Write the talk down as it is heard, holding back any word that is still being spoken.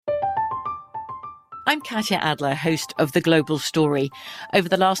I'm Katya Adler, host of The Global Story. Over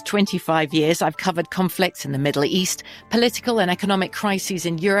the last 25 years, I've covered conflicts in the Middle East, political and economic crises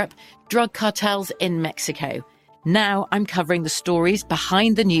in Europe, drug cartels in Mexico. Now I'm covering the stories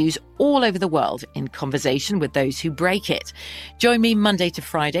behind the news all over the world in conversation with those who break it. Join me Monday to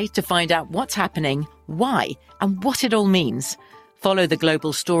Friday to find out what's happening, why, and what it all means. Follow The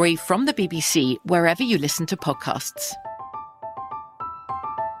Global Story from the BBC wherever you listen to podcasts.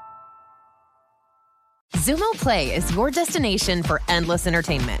 Xumo Play is your destination for endless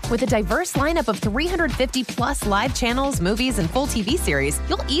entertainment. With a diverse lineup of 350 plus live channels, movies, and full TV series,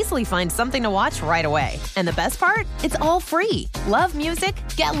 you'll easily find something to watch right away. And the best part? It's all free. Love music?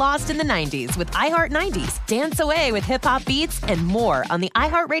 Get lost in the 90s with iHeart 90s. Dance away with hip-hop beats and more on the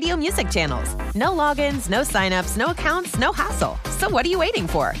iHeartRadio music channels. No logins, no signups, no accounts, no hassle. So what are you waiting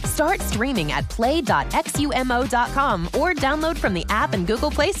for? Start streaming at play.xumo.com or download from the app and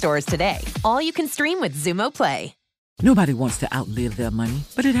Google Play stores today. All you can stream with Xumo Play. Nobody wants to outlive their money,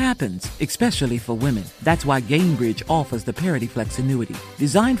 but it happens, especially for women. That's why Gainbridge offers the Parity Flex annuity,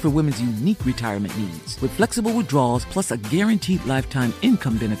 designed for women's unique retirement needs. With flexible withdrawals plus a guaranteed lifetime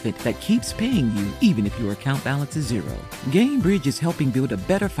income benefit that keeps paying you even if your account balance is zero. Gainbridge is helping build a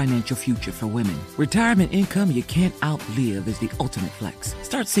better financial future for women. Retirement income you can't outlive is the ultimate flex.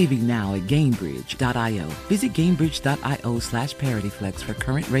 Start saving now at Gainbridge.io. Visit Gainbridge.io/ParityFlex for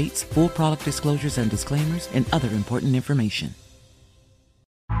current rates, full product disclosures and disclaimers, and other important information.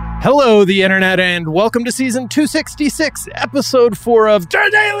 Hello, the internet, and welcome to season 266, episode 4 of The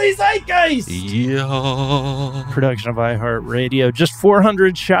Daily Zeitgeist. Yeah. Production of iHeartRadio, just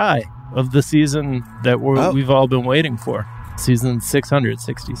 400 shy of the season that we've all been waiting for. Season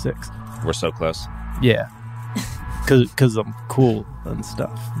 666. We're so close. Yeah. Because I'm cool and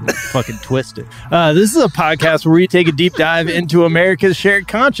stuff. Fucking twisted. This is a podcast where we take a deep dive into America's shared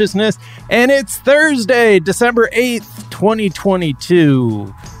consciousness, and it's Thursday, December 8th,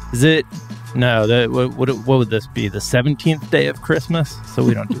 2022. Is it? No, what would this be? The 17th day of Christmas? So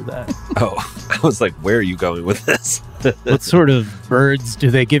we don't do that. Oh, I was like, where are you going with this? What sort of birds do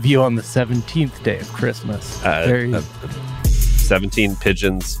they give you on the 17th day of Christmas? 17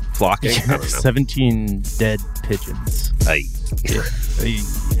 pigeons flocking? I don't know. 17 dead pigeons. Aye.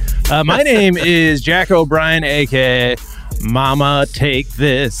 My name is Jack O'Brien, a.k.a. Mama, take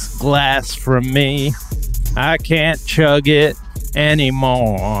this glass from me. I can't chug it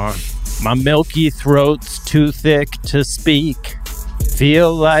anymore. My milky throat's too thick to speak.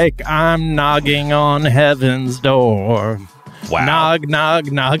 Feel like I'm knocking on heaven's door. Wow. Nog,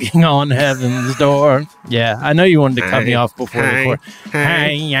 nog, knocking on heaven's door. Yeah, I know you wanted to cut me off before the chorus.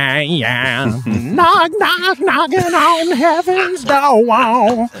 Hey, yeah. Knock, knock, knocking on heaven's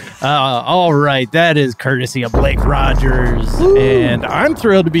door. All right, that is courtesy of Blake Rogers. Woo. And I'm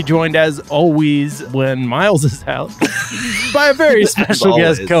thrilled to be joined, as always, when Miles is out, by a very special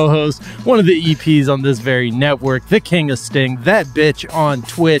guest co-host, one of the EPs on this very network, the king of Sting, that bitch on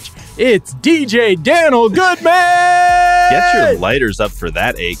Twitch. It's DJ Daniel Goodman! Get your lighters up for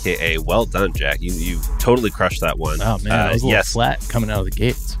that, a.k.a. Well done, Jack. You totally crushed that one. Oh, man, I was a little flat coming out of the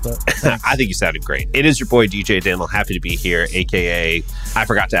gates. But I think you sounded great. It is your boy, DJ Daniel. Happy to be here, a.k.a. I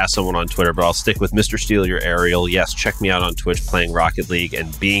forgot to ask someone on Twitter, but I'll stick with Mr. Steal Your Aerial. Yes, check me out on Twitch playing Rocket League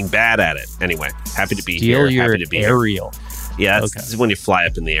and being bad at it. Anyway, happy to be here. Happy to be aerial. Here. Yeah, it's when you fly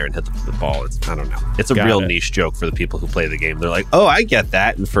up in the air and hit the ball. I don't know. It's a real niche joke for the people who play the game. They're like, oh, I get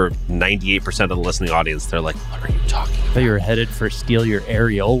that. And for 98% of the listening audience, they're like, what are you talking about? I thought you were headed for Steal Your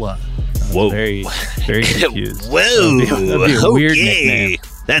Areola. Whoa. Very, very confused. Whoa. That'd be a weird nickname.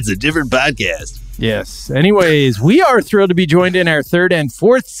 That's a different podcast. Yes. Anyways, we are thrilled to be joined in our third and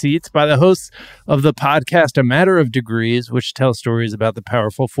fourth seats by the hosts of the podcast A Matter of Degrees, which tells stories about the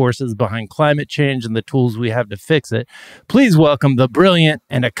powerful forces behind climate change and the tools we have to fix it. Please welcome the brilliant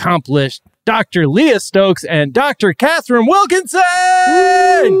and accomplished Dr. Leah Stokes and Dr. Catherine Wilkinson!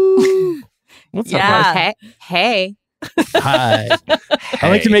 Woo! What's up, guys? Hey. Hi. I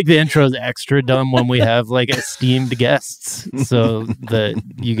like to make the intros extra dumb when we have like esteemed guests, so that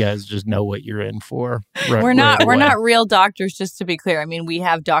you guys just know what you're in for. We're not real doctors, just to be clear. I mean, we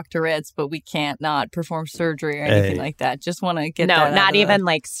have doctorates, but we can't not perform surgery or anything like that. Just want to get that not even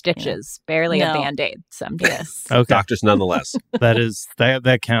like stitches, barely a Band-Aid. Yes. Okay. Doctors nonetheless.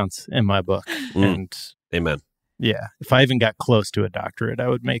 That counts in my book. And amen. Yeah. If I even got close to a doctorate, I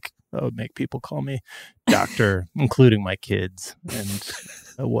would make people call me doctor, including my kids and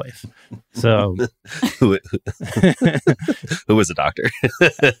a wife. So who is a doctor?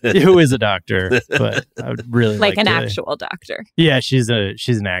 Who is a doctor? But I would really like an to, actual doctor. Yeah, she's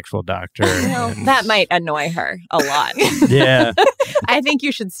an actual doctor. Well, that might annoy her a lot. Yeah. I think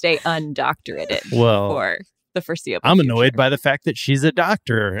you should stay undoctorated for the foreseeable I'm future. annoyed by the fact that she's a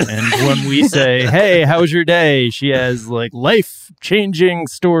doctor. And when we say, hey, how was your day? She has like life-changing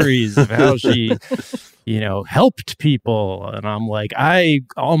stories of how she, helped people. And I'm like, I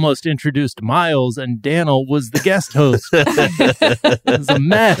almost introduced Miles and Daniel was the guest host. It was a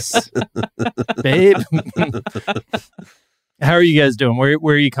mess, babe. How are you guys doing? Where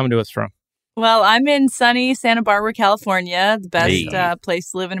are you coming to us from? Well, I'm in sunny Santa Barbara, California, the best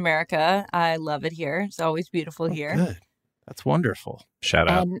place to live in America. I love it here. It's always beautiful here. Good. That's wonderful. Shout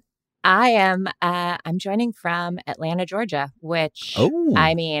out. And I am, I'm joining from Atlanta, Georgia, which,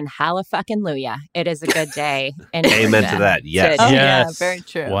 I mean, hallelujah. It is a good day. Amen to that. Yes. Yeah, very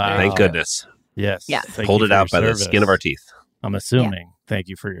true. Wow. Thank goodness. Yes. Yeah. Pulled it out by the skin of our teeth. I'm assuming. Yeah. Thank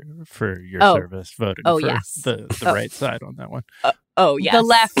you for your service. Voted for the right side on that one. Yes. The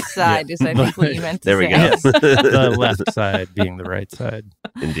left side is, I think, what you meant to say. There we go. Yes. The left side being the right side.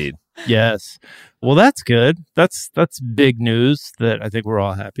 Indeed. Yes. Well, that's good. That's big news that I think we're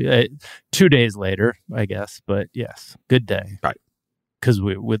all happy. 2 days later, I guess. But yes, good day. Right. Because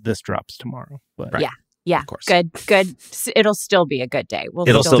this drops tomorrow. But right. Yeah. Of course. Good. It'll still be a good day.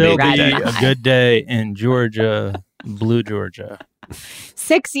 It'll still be a good day in Georgia, blue Georgia.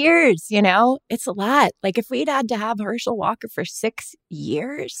 6 years, it's a lot. Like if we'd had to have Herschel Walker for 6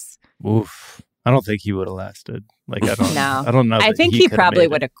 years. Oof. I don't think he would have lasted. Like I don't know. I think he probably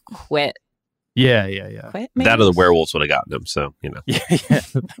would have quit. Yeah. Quit, that or the werewolves would have gotten him. So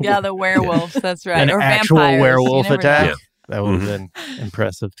Yeah, the werewolves. That's right. An or actual vampires. werewolf attack. Yeah. That would have been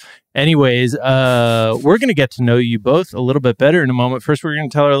impressive. Anyways, we're going to get to know you both a little bit better in a moment. First, we're going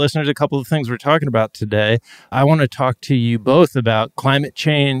to tell our listeners a couple of things we're talking about today. I want to talk to you both about climate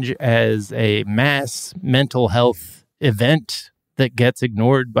change as a mass mental health event that gets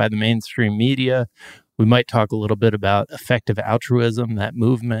ignored by the mainstream media. We might talk a little bit about effective altruism, that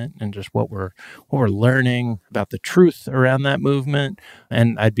movement, and just what we're learning about the truth around that movement.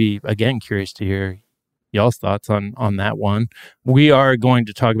 And I'd be, again, curious to hear y'all's thoughts on that one. We are going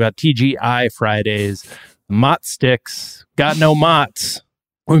to talk about TGI Fridays, Mott sticks, got no Motts.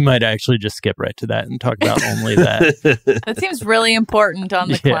 We might actually just skip right to that and talk about only that. That seems really important on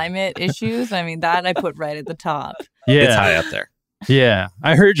the climate issues. I mean, that I put right at the top. Yeah. It's high up there. Yeah,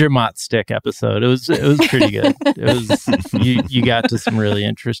 I heard your Mott stick episode. It was pretty good. It was you got to some really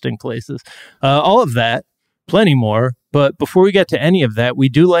interesting places. All of that, plenty more. But before we get to any of that, we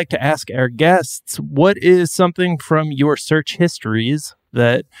do like to ask our guests, what is something from your search histories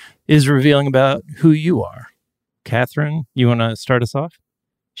that is revealing about who you are? Catherine, you want to start us off?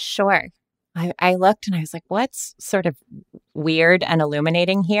 Sure. I looked and I was like, what's sort of weird and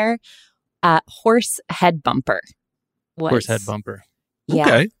illuminating here? Horse head bumper. Horse head bumper.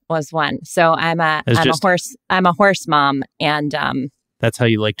 Yeah, was one. So I'm a horse mom, and that's how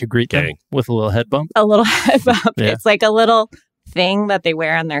you like to greet them, with a little head bump? A little head bump. Yeah. It's like a little thing that they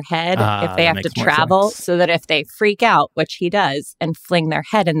wear on their head if they have to travel, so that if they freak out, which he does, and fling their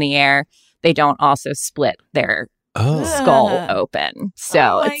head in the air, they don't also split their skull open.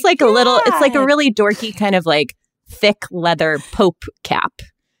 So it's like it's like a really dorky kind of like thick leather Pope cap.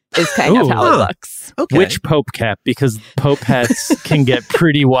 Is kind of how it looks. Okay. Which Pope cap? Because Pope hats can get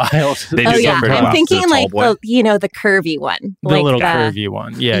pretty wild. I'm thinking like the curvy one. The little curvy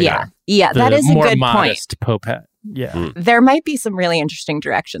one. Yeah. That is a more good modest point. Pope hat. Yeah. There might be some really interesting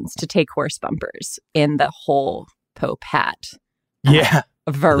directions to take horse bumpers in the whole Pope hat.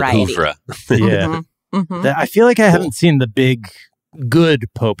 Variety. Yeah. Mm-hmm. I feel like I haven't seen the big good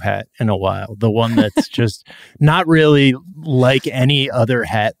Pope hat in a while. The one that's just not really like any other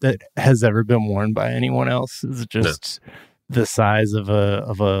hat that has ever been worn by anyone else. It's just the size of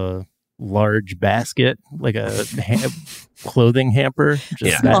a large basket, like a clothing hamper,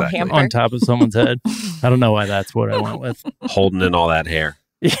 just on top of someone's head. I don't know why that's what I went with. Holding in all that hair.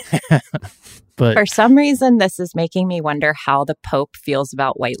 Yeah. But for some reason, this is making me wonder how the Pope feels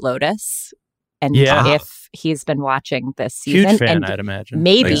about White Lotus. And if he's been watching this season. Huge fan, and I'd imagine.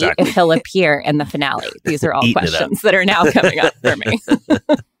 Maybe if he'll appear in the finale. These are all questions that are now coming up for me.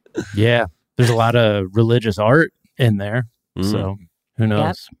 Yeah. There's a lot of religious art in there. So who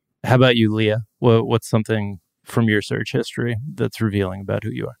knows? Yep. How about you, Leah? What's something from your search history that's revealing about who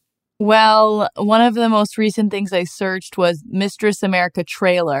you are? Well, one of the most recent things I searched was Mistress America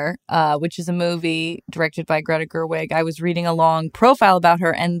trailer, which is a movie directed by Greta Gerwig. I was reading a long profile about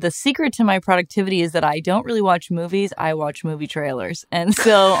her, and the secret to my productivity is that I don't really watch movies. I watch movie trailers. And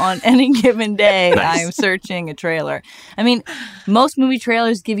so on any given day, nice. I'm searching a trailer. I mean, most movie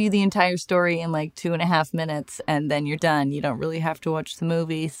trailers give you the entire story in like 2.5 minutes, and then you're done. You don't really have to watch the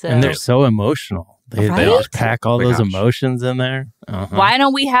movie. So. And they're so emotional. They just pack all those emotions in there. Why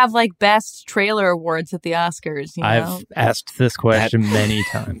don't we have like best trailer awards at the Oscars? You know? I've asked this question many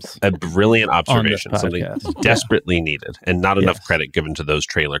times. A brilliant observation. Something desperately needed, and not enough credit given to those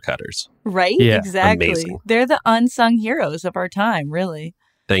trailer cutters. Right? Yeah. Exactly. Amazing. They're the unsung heroes of our time, really.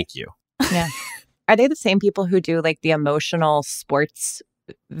 Thank you. Yeah. Are they the same people who do like the emotional sports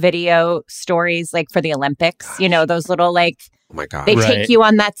video stories, like for the Olympics? You know, those little like... Oh my God. They take you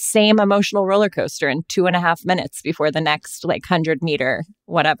on that same emotional roller coaster in 2.5 minutes before the next like 100-meter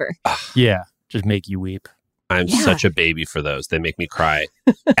whatever. Yeah, just make you weep. I'm such a baby for those. They make me cry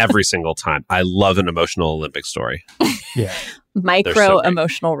every single time. I love an emotional Olympic story. Yeah. Micro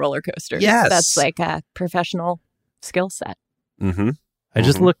emotional roller coasters. Yes. That's like a professional skill set. Mm-hmm. I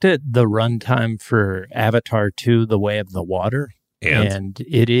just looked at the runtime for Avatar 2, The Way of the Water. And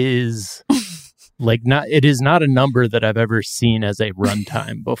it is... it is not a number that I've ever seen as a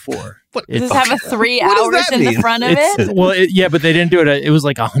runtime before. Does it have a 3 hours in the front of it? Well, but they didn't do it. It was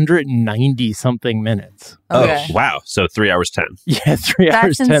like 190 something minutes. Okay. Oh, wow. So 3 hours 10. Yeah, 3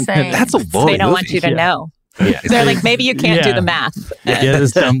 hours 10 minutes. That's a long They don't want you to know. Yeah. They're like, maybe you can't do the math. Yeah,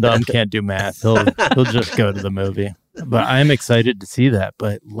 this dumb can't do math. He'll just go to the movie. But I'm excited to see that,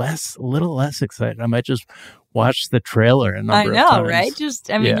 but a little less excited. I might just watch the trailer a number of times. I know, right?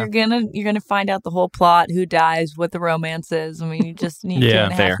 You're gonna find out the whole plot, who dies, what the romance is. I mean, you just need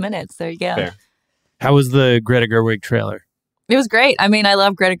 2.5 minutes. There you go. Fair. How was the Greta Gerwig trailer? It was great. I mean, I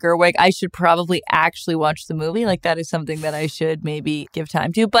love Greta Gerwig. I should probably actually watch the movie. Like, that is something that I should maybe give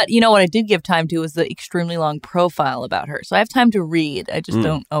time to. But you know what I did give time to was the extremely long profile about her. So I have time to read. I just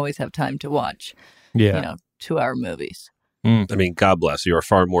don't always have time to watch, 2-hour movies. I mean, God bless. You are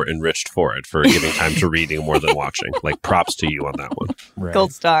far more enriched for giving time to reading more than watching. Like, props to you on that one. Right.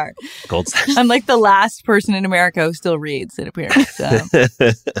 Gold star. Gold star. I'm like the last person in America who still reads, it appears. So.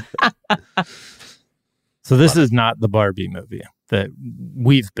 So this is not the Barbie movie that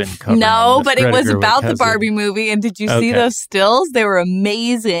we've been covering. No, but it was about the Barbie movie. And did you see those stills? They were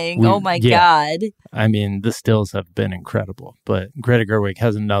amazing. Oh, my God. I mean, the stills have been incredible. But Greta Gerwig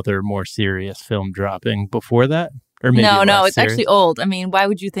has another more serious film dropping before that. Or maybe no, it's actually old. I mean, why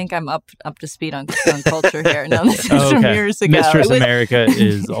would you think I'm up to speed on culture here? No, this is from years ago. Mistress America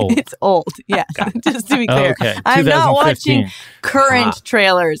is old. It's old, yeah. Just to be clear. Okay. I'm not watching current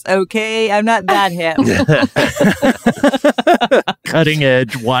trailers, okay? I'm not that hip. Cutting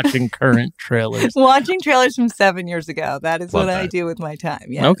edge, watching current trailers. Watching trailers from 7 years ago. That is what I do with my time,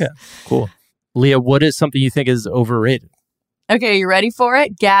 yes. Okay, cool. Leah, what is something you think is overrated? Okay, you ready for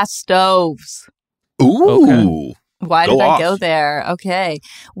it? Gas stoves. Ooh. Okay. Why did I go there? Okay.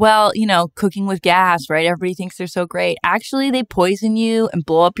 Well, cooking with gas, right? Everybody thinks they're so great. Actually, they poison you and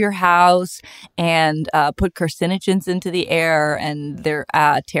blow up your house and put carcinogens into the air, and they're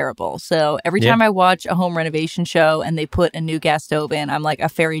terrible. So every time I watch a home renovation show and they put a new gas stove in, I'm like, a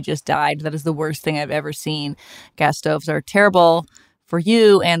fairy just died. That is the worst thing I've ever seen. Gas stoves are terrible for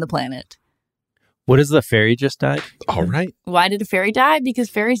you and the planet. What is the fairy just died? All right. Why did a fairy die? Because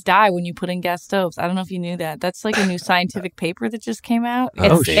fairies die when you put in gas stoves. I don't know if you knew that. That's like a new scientific paper that just came out.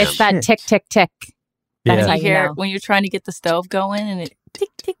 It's that tick, tick, tick. That's how you hear when you're trying to get the stove going and it tick,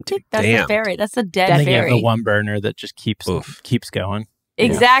 tick, tick. That's a fairy. That's a dead fairy. You have the one burner that just keeps going.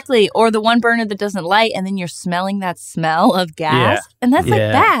 Exactly. Or the one burner that doesn't light, and then you're smelling that smell of gas. Yeah. And that's like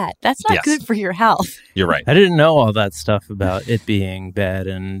bad. That's not good for your health. You're right. I didn't know all that stuff about it being bad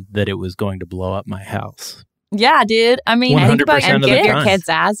and that it was going to blow up my house. Yeah, dude. I mean, think about and give your kids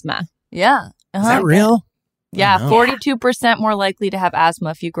asthma. Yeah. Is that real? Yeah, 42% more likely to have asthma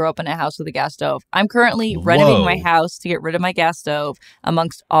if you grow up in a house with a gas stove. I'm currently renovating my house to get rid of my gas stove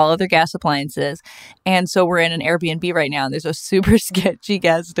amongst all other gas appliances. And so we're in an Airbnb right now, and there's a super sketchy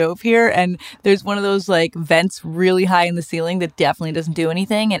gas stove here. And there's one of those like vents really high in the ceiling that definitely doesn't do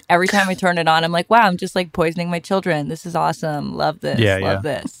anything. And every time I turn it on, I'm like, wow, I'm just like poisoning my children. This is awesome. Love this. Love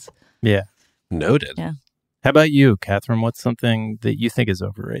this. Yeah. Noted. Yeah. How about you, Catherine? What's something that you think is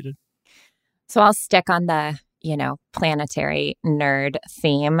overrated? So I'll stick on the, planetary nerd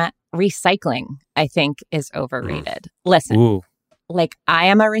theme. Recycling, I think, is overrated. Listen, I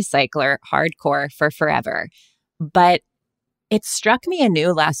am a recycler, hardcore for forever. But it struck me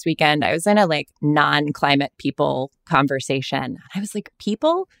anew last weekend. I was in a non-climate people conversation. I was like,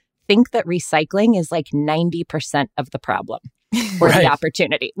 people think that recycling is like 90% of the problem or the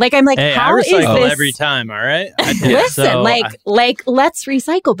opportunity. Like, I'm like, hey, how I recycle is this every time, all right? Listen, let's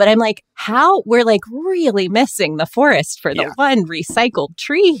recycle. But I'm like, how we're like really missing the forest for the one recycled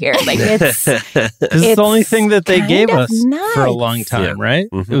tree here. Like it's the only thing that they gave us for a long time, right?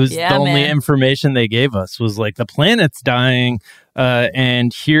 Mm-hmm. It was the only information they gave us was like the planet's dying.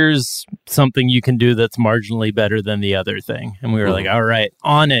 And here's something you can do that's marginally better than the other thing. And we were like, all right,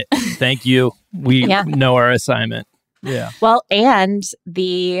 on it. Thank you. We know our assignment. Yeah. Well, and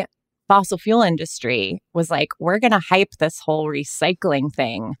the fossil fuel industry was like, we're going to hype this whole recycling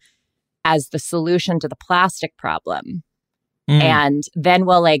thing as the solution to the plastic problem. And then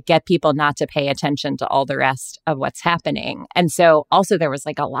we'll like get people not to pay attention to all the rest of what's happening. And so also there was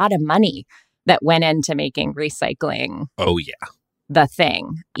like a lot of money that went into making recycling. Oh, yeah. The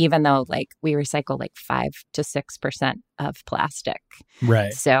thing, even though like we recycle like 5 to 6% of plastic.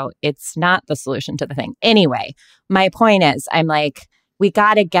 Right. So it's not the solution to the thing. Anyway, my point is, I'm like, we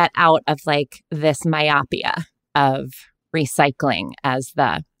got to get out of like this myopia of recycling as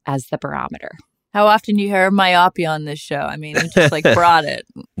the barometer. How often you hear myopia on this show? I mean, you just like brought it.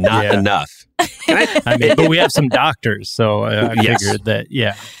 Not enough. I mean, but we have some doctors, so I figured that,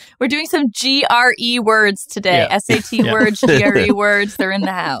 We're doing some GRE words today. SAT words, GRE words, they're in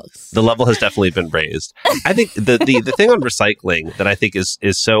the house. The level has definitely been raised. I think the thing on recycling that I think is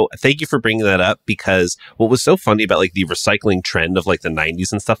so, thank you for bringing that up, because what was so funny about like the recycling trend of like the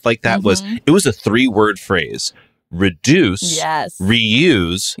 90s and stuff like that was it was a 3-word phrase. Reduce,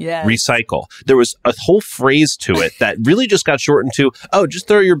 reuse, recycle. There was a whole phrase to it that really just got shortened to, just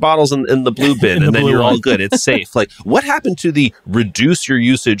throw your bottles in the blue bin and then you're all good. It's safe. Like, what happened to the reduce your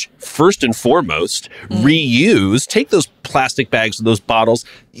usage first and foremost, reuse, take those plastic bags and those bottles,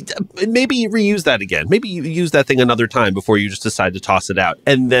 maybe you reuse that again. Maybe you use that thing another time before you just decide to toss it out.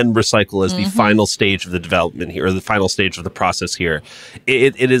 And then recycle as the final stage of the development here, or the final stage of the process here.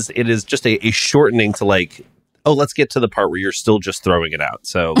 It is just a shortening to like, let's get to the part where you're still just throwing it out.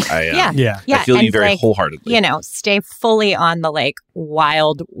 So I feel you very wholeheartedly. You know, stay fully on the like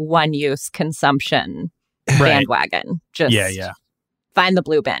wild one-use consumption bandwagon. Just find the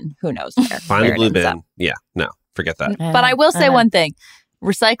blue bin. Who knows where? Find the blue bin. Yeah, no, forget that. But I will say one thing.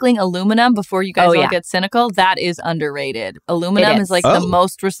 Recycling aluminum, before you guys all get cynical, that is underrated. Aluminum is like the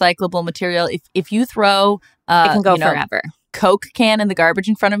most recyclable material. If you throw... it can go forever. Coke can in the garbage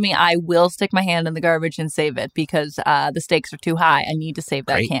in front of me, I will stick my hand in the garbage and save it because the stakes are too high. I need to save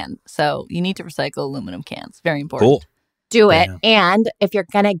that can. So you need to recycle aluminum cans. Very important. Cool. Do it. And if you're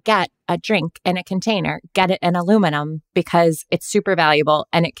going to get a drink in a container, get it in aluminum because it's super valuable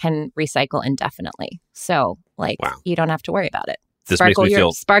and it can recycle indefinitely. So you don't have to worry about it. This makes me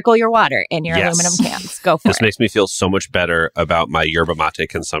feel... Sparkle your water in your aluminum cans. Go for it. This makes me feel so much better about my yerba mate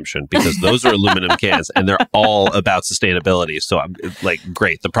consumption because those are aluminum cans and they're all about sustainability. So I'm like,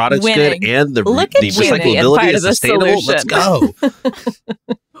 great. The product's good and the recyclability is sustainable. Let's go.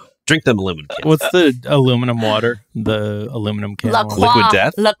 Drink them aluminum cans. What's the aluminum water? The aluminum can. Liquid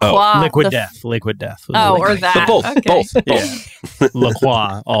Death? Liquid Death. Or that. Both. La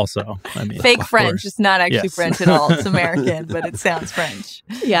Croix also. I mean, fake French. It's not actually French at all. It's American, but it sounds French.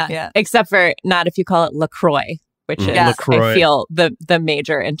 Yeah. Except for not if you call it LaCroix, which is, I feel, the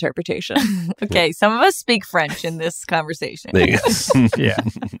major interpretation. Okay, some of us speak French in this conversation.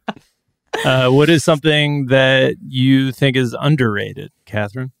 What is something that you think is underrated,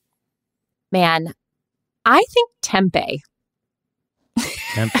 Catherine? Man, I think tempeh.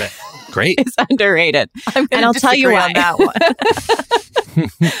 Great. It's underrated. And I'll tell you why. On that one.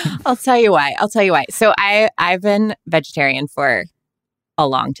 I'll tell you why. So I've been vegetarian for a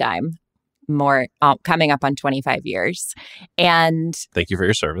long time, coming up on 25 years. And thank you for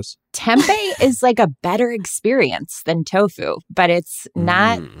your service. Tempeh is like a better experience than tofu, but it's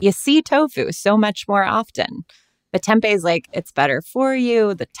not, you see tofu so much more often. But tempeh is like, it's better for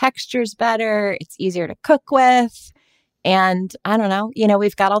you. The texture's better. It's easier to cook with. And I don't know,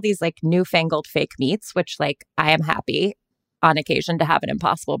 we've got all these like newfangled fake meats, which like I am happy on occasion to have an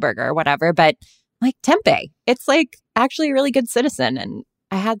Impossible Burger or whatever. But like tempeh, it's like actually a really good citizen. And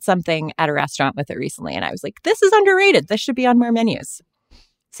I had something at a restaurant with it recently and I was like, this is underrated. This should be on more menus.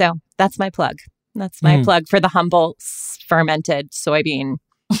 So that's my plug. That's my plug for the humble fermented soybean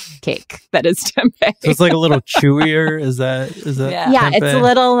cake that is tempeh. So it's like a little chewier. Is that yeah, tempeh? It's a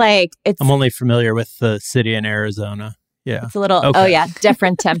little like I'm only familiar with the city in Arizona. Yeah. It's a little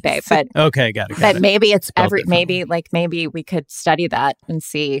different tempeh, but okay, got it. But maybe it's maybe we could study that and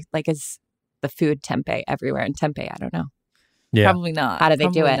see like is the food tempeh everywhere in tempeh? I don't know. Yeah. Probably not. How do they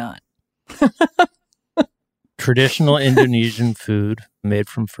do it? Not. Traditional Indonesian food made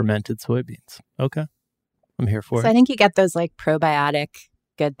from fermented soybeans. Okay. I'm here for it. So I think you get those like probiotic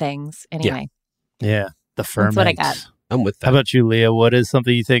good things anyway. Yeah. The ferment. That's what I got. I'm with that. How about you, Leah? What is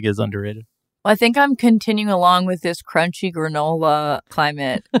something you think is underrated? Well, I think I'm continuing along with this crunchy granola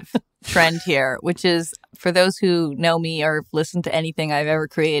climate trend here, which is, for those who know me or listen to anything I've ever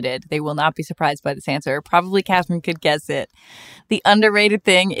created, they will not be surprised by this answer. Probably Catherine could guess it. The underrated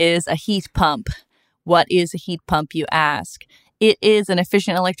thing is a heat pump. What is a heat pump, you ask? It is an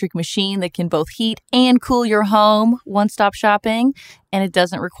efficient electric machine that can both heat and cool your home, one-stop shopping, and it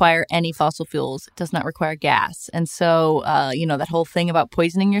doesn't require any fossil fuels. It does not require gas. And so, that whole thing about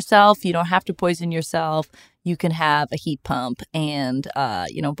poisoning yourself, you don't have to poison yourself. You can have a heat pump and,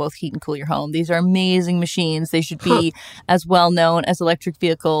 both heat and cool your home. These are amazing machines. They should be as well known as electric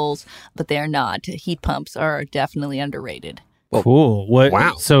vehicles, but they are not. Heat pumps are definitely underrated. Well, cool.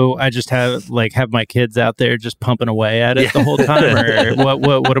 Wow. So I just have my kids out there just pumping away at it the whole time, or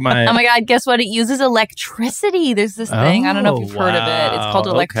what am I? Oh my God! Guess what? It uses electricity. There's this thing. I don't know if you've heard of it. It's called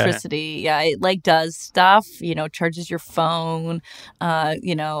electricity. Okay. Yeah, it does stuff. Charges your phone.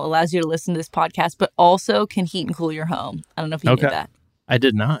 Allows you to listen to this podcast, but also can heat and cool your home. I don't know if you knew that. I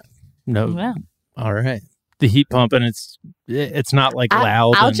did not. No. Yeah. All right. The heat pump, and it's not like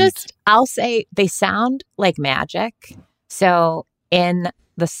loud. I'll say they sound like magic. So in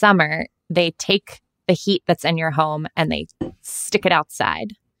the summer, they take the heat that's in your home and they stick it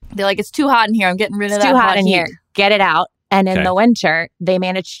outside. They're like, it's too hot in here. I'm getting rid of that. It's too hot in heat. here. Get it out. And in the winter, they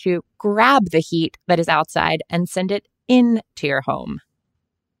manage to grab the heat that is outside and send it into your home.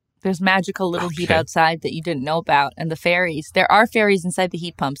 There's magical little heat outside that you didn't know about. And the fairies, there are fairies inside the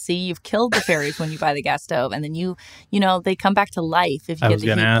heat pump. See, you've killed the fairies when you buy the gas stove. And then they come back to life if you get the heat pump. I was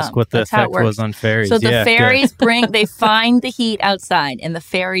going to ask what the effect was on fairies. So the fairies they find the heat outside and the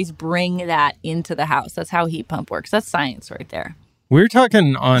fairies bring that into the house. That's how a heat pump works. That's science right there. We were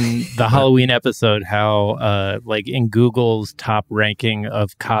talking on the Halloween episode how, in Google's top ranking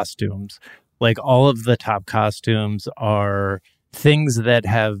of costumes, all of the top costumes are things that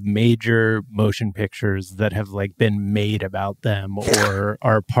have major motion pictures that have been made about them or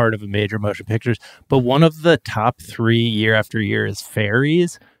are part of a major motion pictures. But one of the top 3 year after year is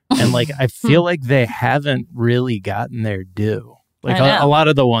fairies. And I feel like they haven't really gotten their due. A lot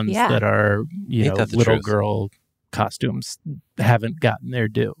of the ones that are, little girl costumes haven't gotten their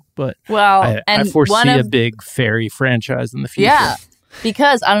due. But I foresee a big fairy franchise in the future. Yeah.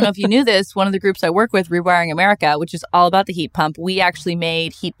 Because, I don't know if you knew this, one of the groups I work with, Rewiring America, which is all about the heat pump, we actually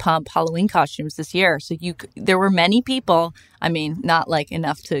made heat pump Halloween costumes this year. So there were many people, not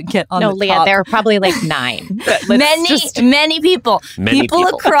enough to get on the top. No, Leah, there were probably 9. Many people. People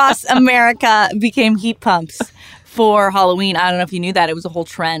across America became heat pumps for Halloween. I don't know if you knew that. It was a whole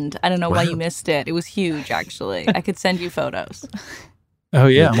trend. I don't know why you missed it. It was huge, actually. I could send you photos. Oh,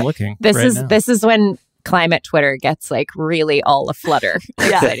 yeah, I'm looking. This is when climate Twitter gets like really all aflutter.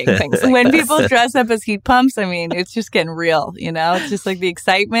 Exciting things like when this. people dress up as heat pumps, I mean, it's just getting real, you know? It's just like the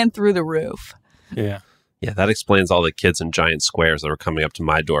excitement through the roof. Yeah. Yeah, that explains all the kids in giant squares that were coming up to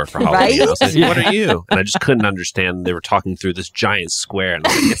my door for Halloween. Right? I was like, what are you? And I just couldn't understand. They were talking through this giant square. And I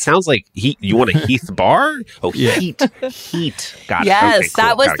was like, it sounds like heat. You want a Heath bar? Oh, yeah. Heat. Got it. Yes, okay, cool.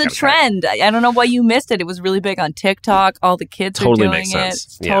 That was the trend. I don't know why you missed it. It was really big on TikTok. All the kids totally are doing makes it. Sense.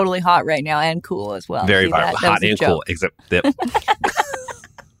 It's totally hot right now and cool as well. Very viral. Hot and cool. Except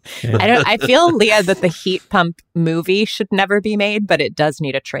I feel, Leah, that the heat pump movie should never be made, but it does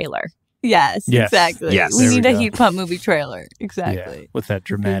need a trailer. Yes, exactly. Yes. We need a heat pump movie trailer. Exactly. Yeah, with that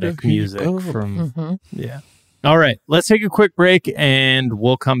dramatic music from... Yeah. All right. Let's take a quick break and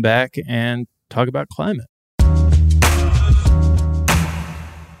we'll come back and talk about climate.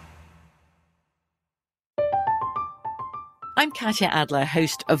 I'm Katya Adler,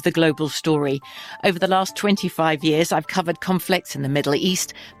 host of The Global Story. Over the last 25 years, I've covered conflicts in the Middle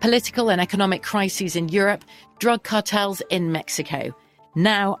East, political and economic crises in Europe, drug cartels in Mexico.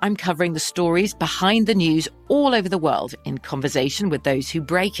 Now I'm covering the stories behind the news all over the world in conversation with those who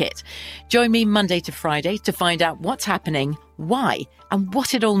break it. Join me Monday to Friday to find out what's happening, why, and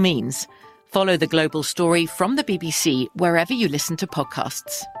what it all means. Follow The Global Story from the BBC wherever you listen to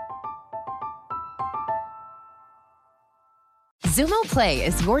podcasts. Zumo Play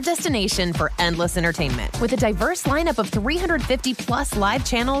is your destination for endless entertainment. With a diverse lineup of 350 plus live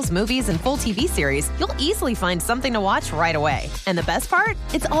channels, movies, and full TV series, you'll easily find something to watch right away. And the best part?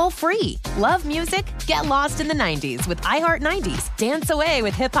 It's all free. Love music? Get lost in the 90s with iHeart 90s. Dance away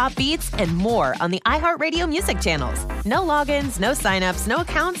with hip-hop beats and more on the iHeartRadio music channels. No logins, no signups, no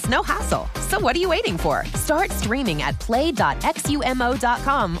accounts, no hassle. So what are you waiting for? Start streaming at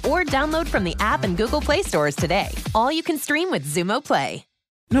play.xumo.com or download from the app and Google Play stores today. All you can stream with Zumo Play.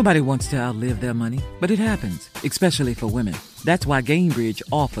 Nobody wants to outlive their money, but it happens, especially for women. That's why Gainbridge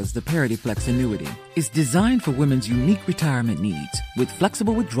offers the Parity Flex annuity. It's designed for women's unique retirement needs, with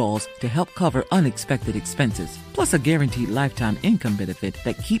flexible withdrawals to help cover unexpected expenses, plus a guaranteed lifetime income benefit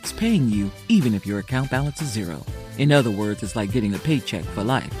that keeps paying you even if your account balance is zero. In other words, it's like getting a paycheck for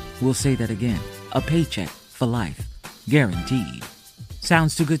life. We'll say that again. A paycheck for life. Guaranteed.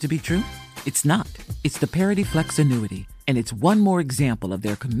 Sounds too good to be true? It's not. It's the Parity Flex annuity, and it's one more example of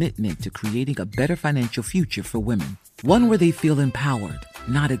their commitment to creating a better financial future for women. One where they feel empowered,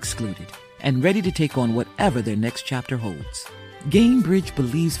 not excluded, and ready to take on whatever their next chapter holds. Gainbridge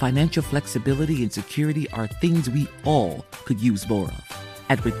believes financial flexibility and security are things we all could use more of.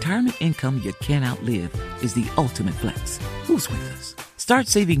 At retirement income you can't outlive is the ultimate flex. Who's with us? Start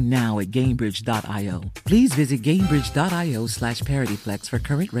saving now at Gainbridge.io. Please visit Gainbridge.io/ParityFlex for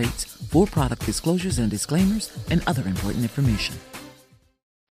current rates, for product disclosures and disclaimers, and other important information.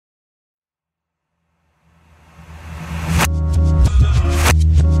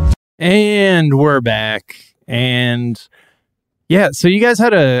 And we're back. And yeah, so you guys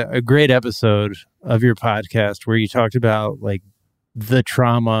had a great episode of your podcast where you talked about like the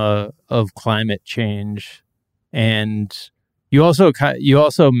trauma of climate change, and you also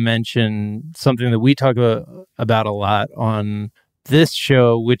mentioned something that we talk about a lot on this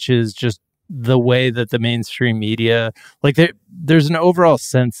show, which is just the way that the mainstream media, like there's an overall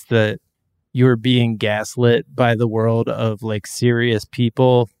sense that you're being gaslit by the world of like serious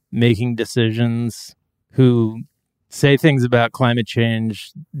people making decisions who say things about climate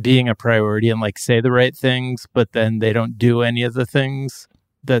change being a priority and like say the right things, but then they don't do any of the things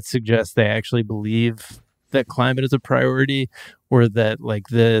that suggest they actually believe that climate is a priority, or that like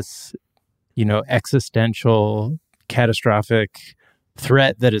this, existential, catastrophic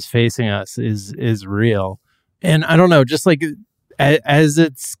threat that is facing us is real. And I don't know, just like as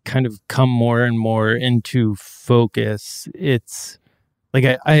it's kind of come more and more into focus, it's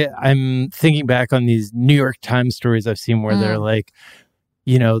like I'm thinking back on these New York Times stories I've seen where they're like,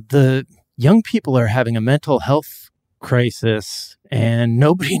 the young people are having a mental health crisis and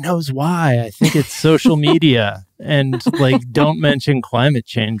nobody knows why. I think it's social media, and like don't mention climate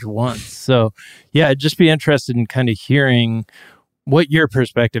change once. So yeah, I'd just be interested in kind of hearing what your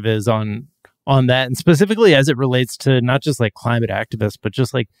perspective is on that, and specifically as it relates to not just like climate activists, but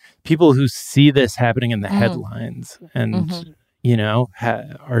just like people who see this happening in the headlines and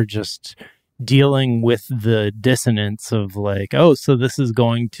are just dealing with the dissonance of like, oh, so this is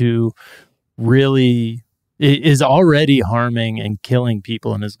going to really is already harming and killing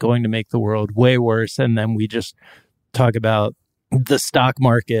people and is going to make the world way worse. And then we just talk about the stock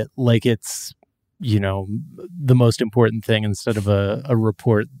market like it's, the most important thing instead of a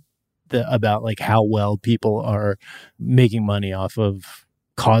report about like how well people are making money off of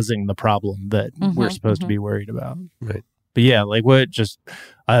causing the problem that we're supposed to be worried about. Right. But yeah, like what just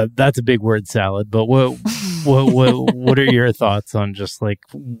that's a big word salad. But what are your thoughts on just like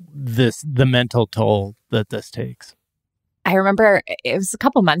the mental toll that this takes? I remember it was a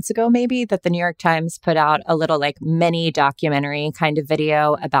couple months ago, maybe, that the New York Times put out a little like mini documentary kind of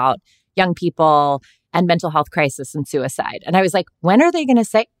video about young people and mental health crisis and suicide. And I was like, when are they going to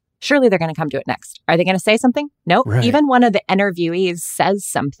say? Surely they're going to come to it next. Are they going to say something? Nope. Right. Even one of the interviewees says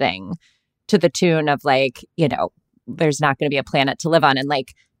something to the tune of like, there's not going to be a planet to live on. And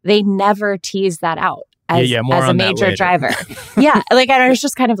like, they never tease that out as a major driver. Yeah. Like, I was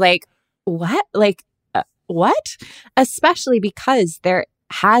just kind of like, what? Like, what? Especially because there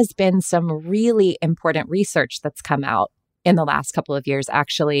has been some really important research that's come out in the last couple of years,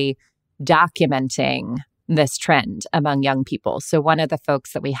 actually documenting this trend among young people. So one of the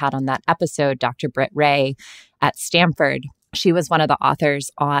folks that we had on that episode, Dr. Britt Ray at Stanford, she was one of the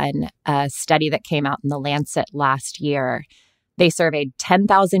authors on a study that came out in The Lancet last year. They surveyed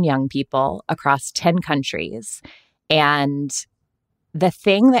 10,000 young people across 10 countries. And the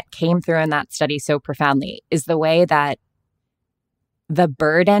thing that came through in that study so profoundly is the way that the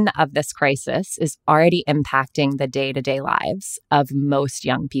burden of this crisis is already impacting the day-to-day lives of most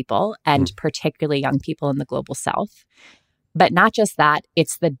young people, and particularly young people in the global south. But not just that,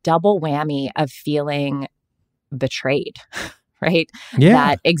 it's the double whammy of feeling betrayed, right? Yeah.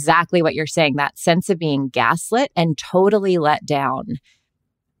 That exactly what you're saying, that sense of being gaslit and totally let down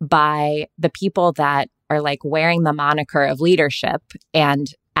by the people that are like wearing the moniker of leadership and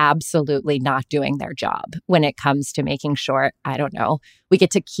absolutely not doing their job when it comes to making sure, I don't know, we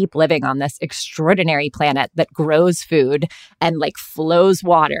get to keep living on this extraordinary planet that grows food and like flows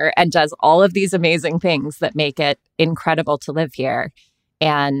water and does all of these amazing things that make it incredible to live here.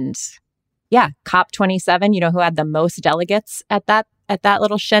 And yeah, COP27, you know, who had the most delegates at that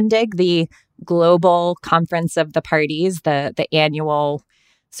little shindig, the global conference of the parties, the annual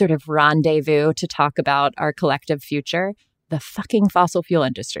sort of rendezvous to talk about our collective future. The fucking fossil fuel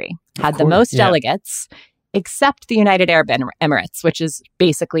industry had the most delegates, except the United Arab Emirates, which is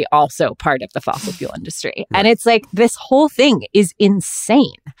basically also part of the fossil fuel industry. Right. And it's like, this whole thing is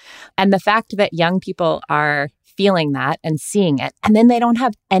insane. And the fact that young people are feeling that and seeing it, and then they don't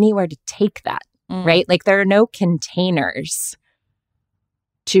have anywhere to take that, right? Like, there are no containers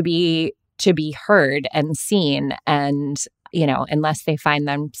to be heard and seen. And, you know, unless they find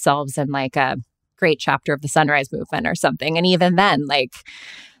themselves in like a great chapter of the Sunrise Movement or something. And even then, like,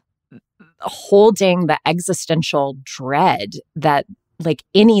 holding the existential dread that like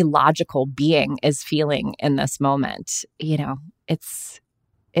any logical being is feeling in this moment, you know, it's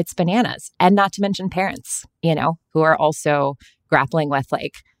bananas. And not to mention parents, you know, who are also grappling with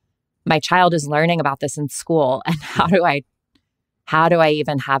like, my child is learning about this in school, and how do I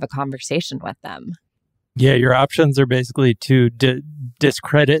even have a conversation with them? Yeah, your options are basically to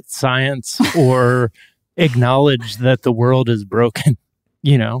discredit science or acknowledge that the world is broken,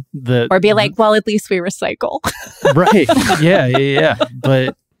 you know, or be like, well, at least we recycle. Right. Yeah.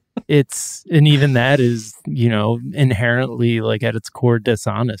 But and even that is, you know, inherently like at its core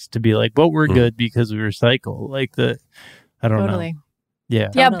dishonest to be like, well, we're good because we recycle. Like I don't know. Yeah.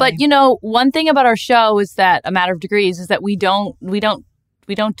 Yeah. Totally. But, you know, one thing about our show is that A Matter of Degrees is that we don't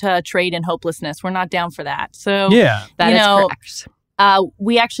trade in hopelessness. We're not down for that. So, that is correct.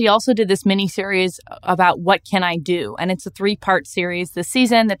 We actually also did this mini series about what can I do? And it's a 3-part series this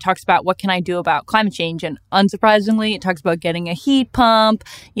season that talks about what can I do about climate change. And unsurprisingly, it talks about getting a heat pump,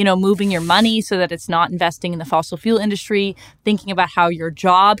 you know, moving your money so that it's not investing in the fossil fuel industry, thinking about how your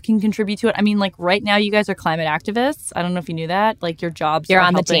job can contribute to it. I mean, like right now, you guys are climate activists. I don't know if you knew that. Like your jobs You're are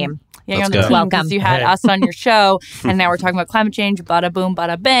on helping. the team. Yeah, you're on the team because you had us on your show, and now we're talking about climate change. Bada boom,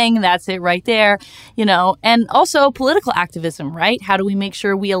 bada bang. That's it right there, you know. And also political activism, right? How do we make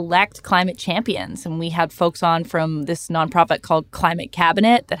sure we elect climate champions? And we had folks on from this nonprofit called Climate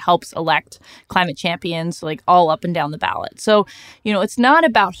Cabinet that helps elect climate champions, like all up and down the ballot. So, you know, it's not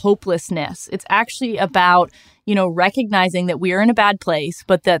about hopelessness. It's actually about, you know, recognizing that we are in a bad place,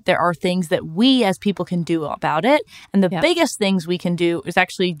 but that there are things that we as people can do about it. And the biggest things we can do is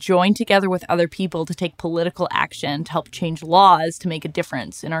actually join together with other people to take political action to help change laws to make a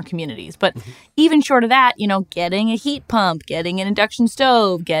difference in our communities. But even short of that, you know, getting a heat pump, getting an induction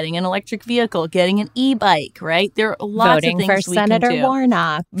stove, getting an electric vehicle, getting an e-bike, right? There are lots of things we can do. Voting for Senator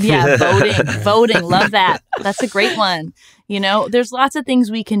Warnock. Yeah, voting. Love that. That's a great one. You know, there's lots of things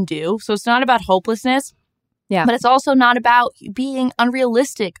we can do. So it's not about hopelessness. Yeah. But it's also not about being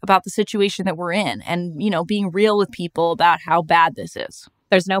unrealistic about the situation that we're in and, you know, being real with people about how bad this is.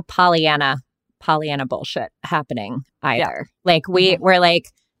 There's no Pollyanna bullshit happening either. Yeah. Like we're like,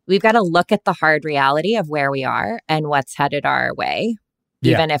 we've got to look at the hard reality of where we are and what's headed our way.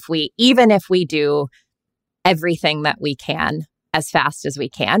 Yeah. Even if we do everything that we can as fast as we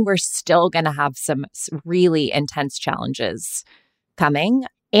can, we're still going to have some really intense challenges coming.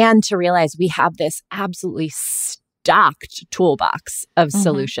 And to realize we have this absolutely stocked toolbox of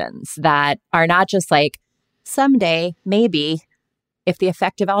solutions that are not just like someday, maybe, if the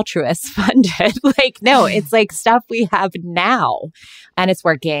effective altruists fund it. Like, no, it's like stuff we have now and it's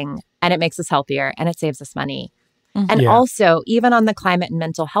working and it makes us healthier and it saves us money. And also, even on the climate and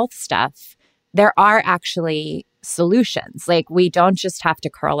mental health stuff, there are actually solutions. Like, we don't just have to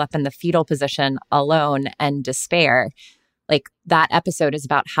curl up in the fetal position alone and despair. Like, that episode is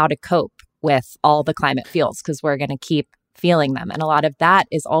about how to cope with all the climate feels because we're going to keep feeling them. And a lot of that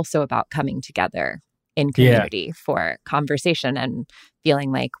is also about coming together in community for conversation and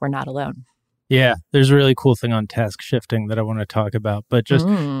feeling like we're not alone. Yeah, there's a really cool thing on task shifting that I want to talk about. But just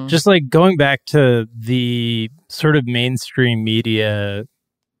like going back to the sort of mainstream media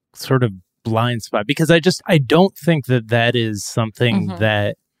sort of blind spot, because I don't think that is something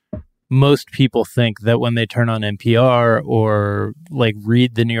that most people think, that when they turn on NPR or like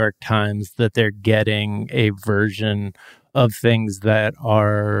read the New York Times, that they're getting a version of things that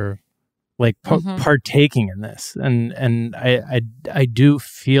are like partaking in this. And I do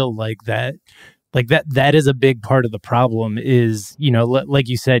feel like that like that is a big part of the problem is, like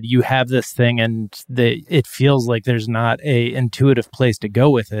you said, you have this thing and it feels like there's not a intuitive place to go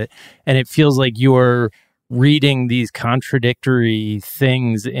with it. And it feels like you're reading these contradictory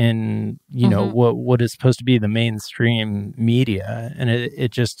things in, what is supposed to be the mainstream media. And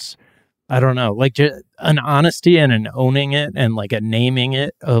it just, I don't know, like just an honesty and an owning it and like a naming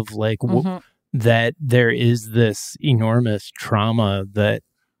it of like that there is this enormous trauma that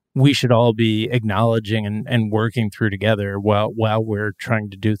we should all be acknowledging and working through together while we're trying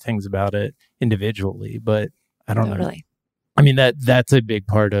to do things about it individually. But I don't know. I mean, that's a big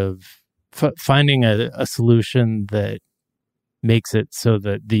part of finding a solution that makes it so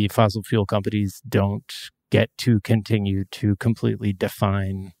that the fossil fuel companies don't get to continue to completely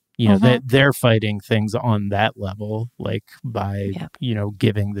define, that they're fighting things on that level, like by,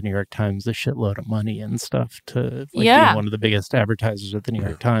 giving the New York Times a shitload of money and stuff to being one of the biggest advertisers at the New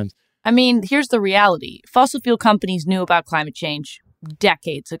York Times. I mean, here's the reality. Fossil fuel companies knew about climate change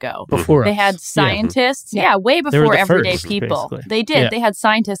decades ago. Before they had scientists, way before everyday first, people. Basically. They did. Yeah. They had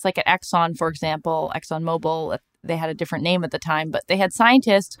scientists like at Exxon, for example, ExxonMobil. They had a different name at the time, but they had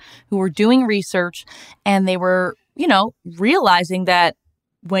scientists who were doing research and they were, realizing that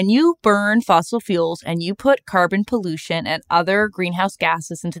when you burn fossil fuels and you put carbon pollution and other greenhouse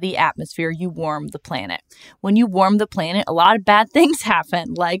gases into the atmosphere, you warm the planet. When you warm the planet, a lot of bad things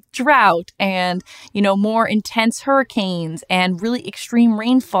happen, like drought and, more intense hurricanes and really extreme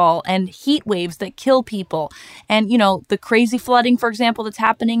rainfall and heat waves that kill people. And, the crazy flooding, for example, that's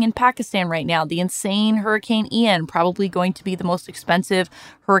happening in Pakistan right now, the insane Hurricane Ian, probably going to be the most expensive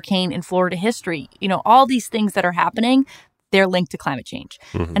hurricane in Florida history. All these things that are happening, they're linked to climate change.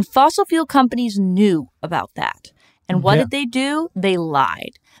 And fossil fuel companies knew about that. And what did they do? They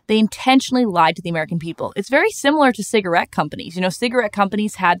lied. They intentionally lied to the American people. It's very similar to cigarette companies. Cigarette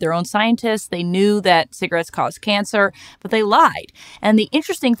companies had their own scientists. They knew that cigarettes cause cancer, but they lied. And the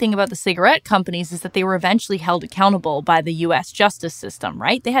interesting thing about the cigarette companies is that they were eventually held accountable by the U.S. justice system,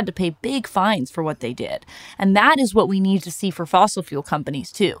 right? They had to pay big fines for what they did. And that is what we need to see for fossil fuel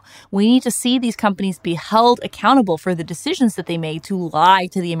companies, too. We need to see these companies be held accountable for the decisions that they made to lie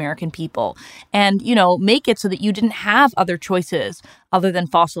to the American people and, make it so that you didn't have other choices other than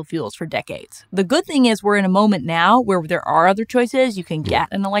fossil fuels for decades. The good thing is we're in a moment now where there are other choices. You can get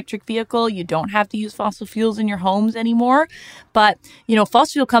an electric vehicle. You don't have to use fossil fuels in your homes anymore. But,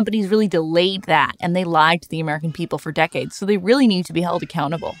 fossil fuel companies really delayed that and they lied to the American people for decades. So they really need to be held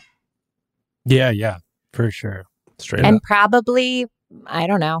accountable. Yeah, for sure. Straight and up. Probably, I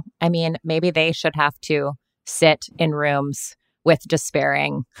don't know. I mean, maybe they should have to sit in rooms with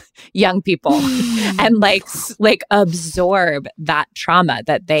despairing young people and like absorb that trauma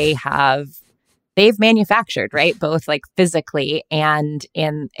that they've manufactured, right? Both like physically and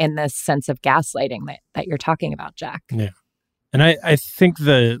in this sense of gaslighting that you're talking about, Jack. Yeah. And I think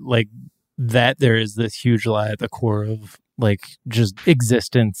that there is this huge lie at the core of like just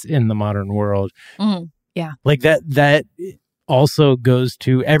existence in the modern world. Yeah. Like that also goes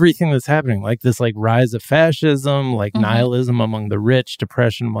to everything that's happening, like this like rise of fascism, like nihilism among the rich,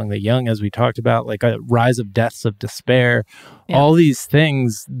 depression among the young, as we talked about, like a rise of deaths of despair, all these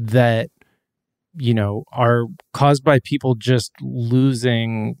things that, are caused by people just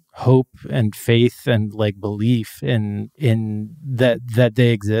losing hope and faith and like belief in that they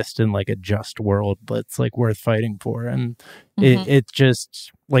exist in like a just world that's like worth fighting for. And it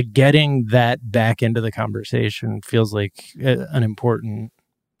just like getting that back into the conversation feels like an important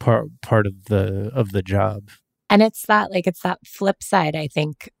part of the job. And it's that flip side, I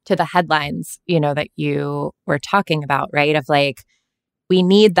think, to the headlines, that you were talking about, right? Of like, we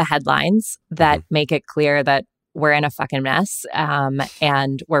need the headlines that make it clear that we're in a fucking mess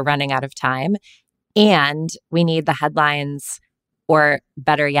and we're running out of time. And we need the headlines, or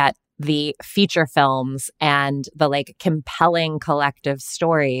better yet, the feature films and the like compelling collective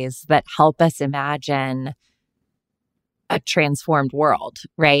stories that help us imagine a transformed world,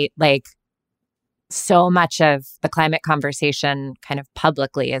 right? Like, so much of the climate conversation kind of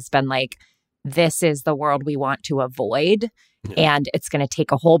publicly has been like, this is the world we want to avoid. And it's going to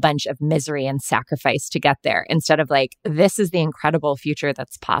take a whole bunch of misery and sacrifice to get there, instead of like, this is the incredible future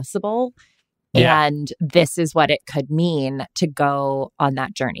that's possible. Yeah. And this is what it could mean to go on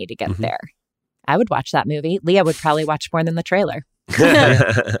that journey to get there. I would watch that movie. Leah would probably watch more than the trailer.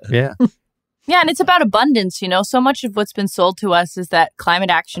 Yeah. Yeah, and it's about abundance, so much of what's been sold to us is that climate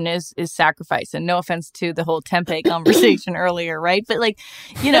action is sacrifice. And no offense to the whole tempeh conversation earlier, right? But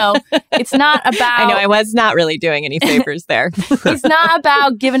it's not about... I know, I was not really doing any favors there. It's not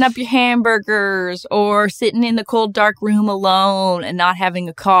about giving up your hamburgers or sitting in the cold, dark room alone and not having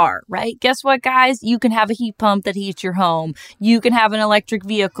a car, right? Guess what, guys? You can have a heat pump that heats your home. You can have an electric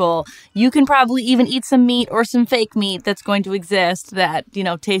vehicle. You can probably even eat some meat or some fake meat that's going to exist that,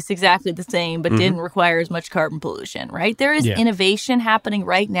 tastes exactly the same, but didn't require as much carbon pollution, right? There is innovation happening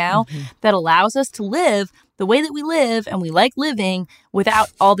right now that allows us to live the way that we live and we like living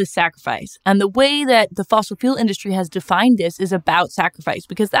without all this sacrifice. And the way that the fossil fuel industry has defined this is about sacrifice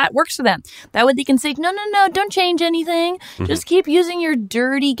because that works for them. That way they can say, no, don't change anything. Just keep using your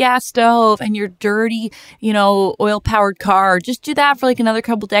dirty gas stove and your dirty, oil-powered car. Just do that for like another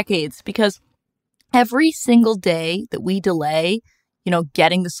couple decades because every single day that we delay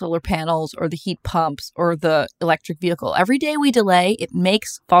getting the solar panels or the heat pumps or the electric vehicle. Every day we delay, it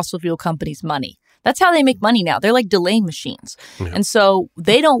makes fossil fuel companies money. That's how they make money now. They're like delay machines. Yeah. And so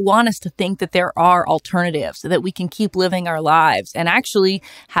they don't want us to think that there are alternatives, so that we can keep living our lives and actually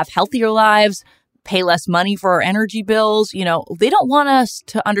have healthier lives, pay less money for our energy bills. They don't want us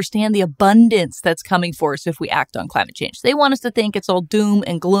to understand the abundance that's coming for us if we act on climate change. They want us to think it's all doom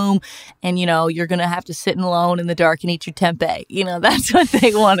and gloom and, you're going to have to sit alone in the dark and eat your tempeh. That's what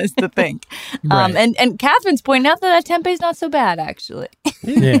they want us to think. Right. And Catherine's pointing out that tempeh is not so bad, actually.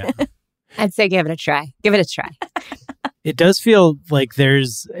 Yeah. I'd say give it a try. Give it a try. It does feel like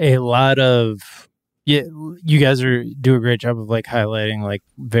there's a lot of... Yeah, you guys do a great job of highlighting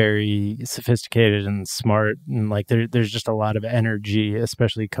very sophisticated and smart, and there's just a lot of energy,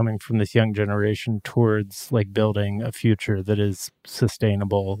 especially coming from this young generation towards building a future that is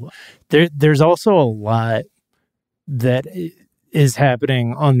sustainable. There's also a lot that is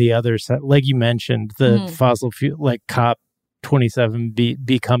happening on the other side, like you mentioned, the fossil fuel, COP27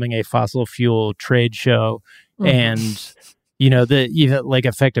 becoming a fossil fuel trade show, and the even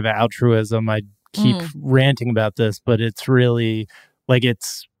effective altruism. I keep ranting about this, but it's really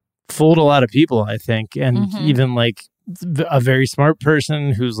it's fooled a lot of people, I think. And even a very smart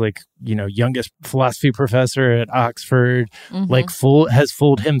person who's youngest philosophy professor at Oxford, has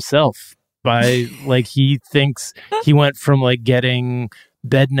fooled himself by he thinks he went from getting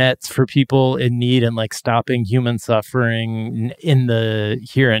bed nets for people in need and stopping human suffering in the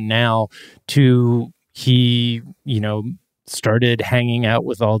here and now to he, started hanging out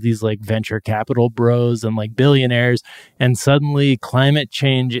with all these venture capital bros and billionaires, and suddenly climate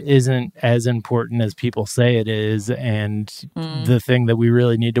change isn't as important as people say it is, and the thing that we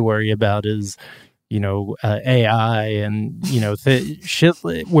really need to worry about is AI and shit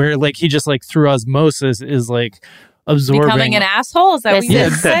where he just through osmosis is absorbing, becoming an asshole. Is that what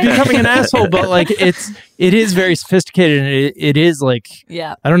you're saying? Becoming an asshole, but it is very sophisticated, and it is I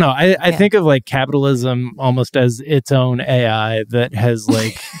don't know. I think of capitalism almost as its own AI that has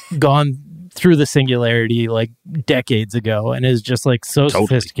gone through the singularity decades ago and is just so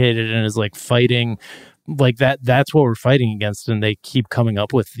sophisticated and is fighting that. That's what we're fighting against, and they keep coming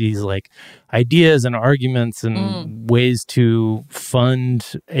up with these ideas and arguments and ways to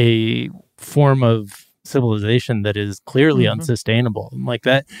fund a form of civilization that is clearly unsustainable.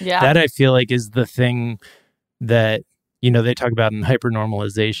 That I feel is the thing that they talk about in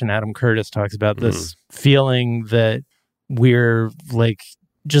hypernormalization. Adam Curtis talks about this feeling that we're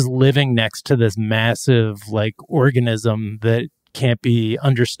just living next to this massive organism that can't be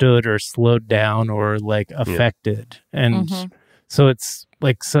understood or slowed down or affected. And so it's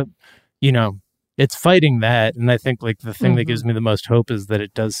it's fighting that. And I think the thing that gives me the most hope is that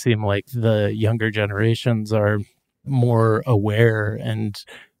it does seem like the younger generations are more aware and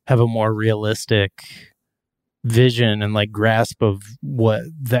have a more realistic vision and grasp of what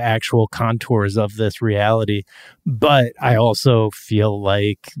the actual contours of this reality. But I also feel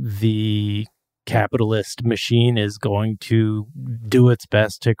like the capitalist machine is going to do its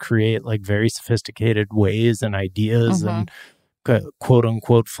best to create very sophisticated ways and ideas and quote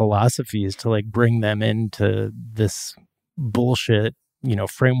unquote philosophies to bring them into this bullshit,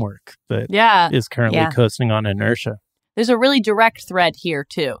 framework that is currently coasting on inertia. There's a really direct thread here,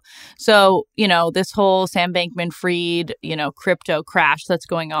 too. So, this whole Sam Bankman-Fried, crypto crash that's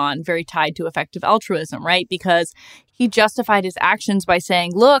going on, very tied to effective altruism, right? Because he justified his actions by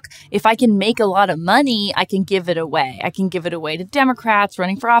saying, look, if I can make a lot of money, I can give it away. I can give it away to Democrats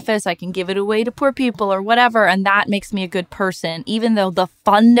running for office. I can give it away to poor people or whatever. And that makes me a good person, even though the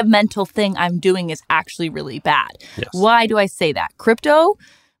fundamental thing I'm doing is actually really bad. Yes. Why do I say that? Crypto,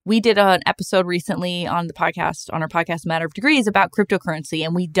 we did an episode recently on our podcast, Matter of Degrees, about cryptocurrency,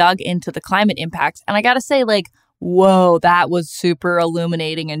 and we dug into the climate impacts. And I got to say, like, whoa, that was super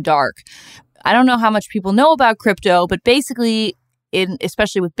illuminating and dark. I don't know how much people know about crypto, but basically,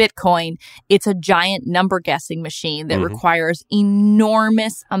 especially with Bitcoin, it's a giant number guessing machine that requires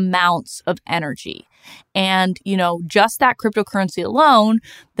enormous amounts of energy. And, just that cryptocurrency alone,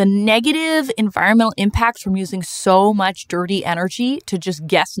 the negative environmental impacts from using so much dirty energy to just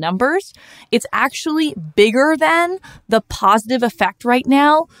guess numbers, it's actually bigger than the positive effect right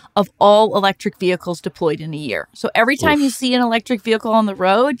now of all electric vehicles deployed in a year. So every time you see an electric vehicle on the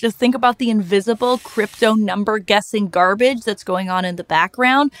road, just think about the invisible crypto number guessing garbage that's going on in the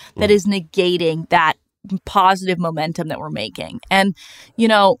background that is negating that positive momentum that we're making. And,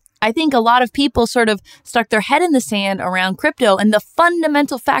 I think a lot of people sort of stuck their head in the sand around crypto and the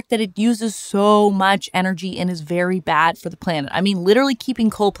fundamental fact that it uses so much energy and is very bad for the planet. I mean, literally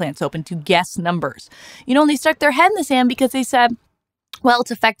keeping coal plants open to guess numbers. And they stuck their head in the sand because they said, well,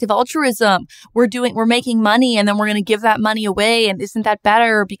 it's effective altruism. We're making money and then we're going to give that money away. And isn't that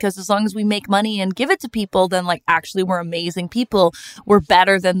better? Because as long as we make money and give it to people, then actually we're amazing people. We're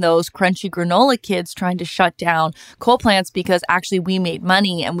better than those crunchy granola kids trying to shut down coal plants because actually we made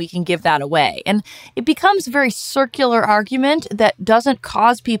money and we can give that away. And it becomes a very circular argument that doesn't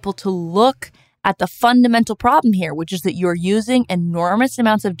cause people to look at the fundamental problem here, which is that you're using enormous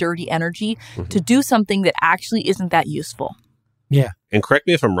amounts of dirty energy to do something that actually isn't that useful. Yeah. And correct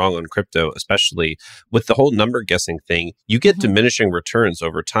me if I'm wrong on crypto, especially with the whole number guessing thing, you get diminishing returns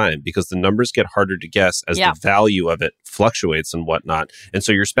over time because the numbers get harder to guess as the value of it fluctuates and whatnot. And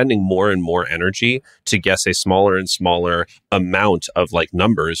so you're spending more and more energy to guess a smaller and smaller amount of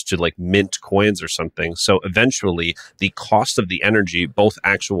numbers to mint coins or something. So eventually the cost of the energy, both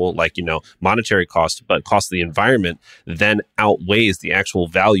actual monetary cost, but cost of the environment, then outweighs the actual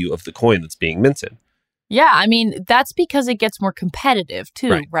value of the coin that's being minted. Yeah, I mean, that's because it gets more competitive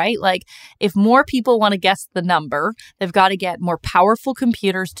too, right? If more people want to guess the number, they've got to get more powerful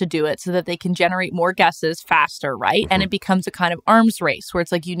computers to do it so that they can generate more guesses faster, right? And it becomes a kind of arms race where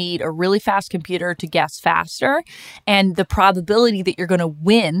it's you need a really fast computer to guess faster. And the probability that you're going to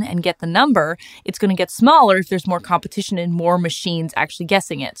win and get the number, it's going to get smaller if there's more competition and more machines actually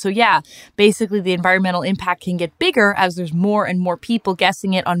guessing it. So yeah, basically the environmental impact can get bigger as there's more and more people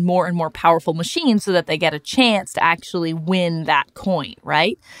guessing it on more and more powerful machines so that they get a chance to actually win that coin,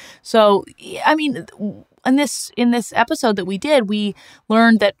 right? So, I mean, in this episode that we did, we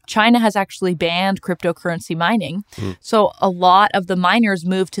learned that China has actually banned cryptocurrency mining. So a lot of the miners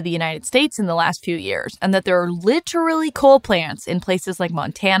moved to the United States in the last few years, and that there are literally coal plants in places like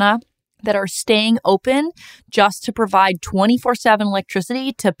Montana that are staying open just to provide 24/7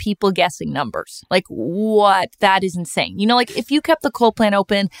 electricity to people guessing numbers. What? That is insane. If you kept the coal plant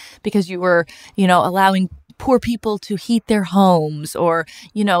open because you were, allowing poor people to heat their homes or,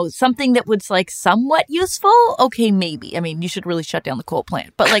 something that was somewhat useful, okay, maybe. I mean, you should really shut down the coal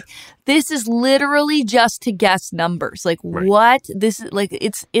plant. But this is literally just to guess numbers. What? This is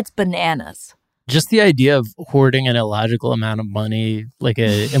it's bananas. Just the idea of hoarding an illogical amount of money,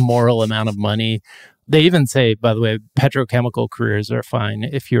 an immoral amount of money. They even say, by the way, petrochemical careers are fine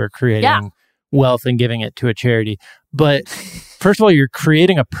if you are creating wealth and giving it to a charity. But first of all, you're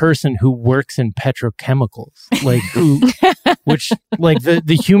creating a person who works in petrochemicals, which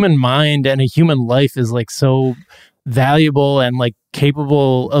the human mind and a human life is so valuable and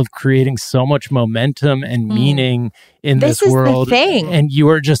capable of creating so much momentum and meaning in this world. The thing. And you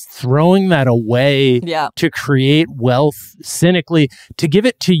are just throwing that away to create wealth cynically, to give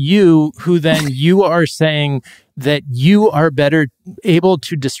it to you, who then you are saying that you are better able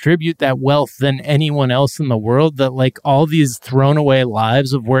to distribute that wealth than anyone else in the world, that all these thrown away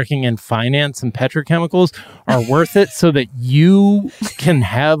lives of working in finance and petrochemicals are worth it so that you can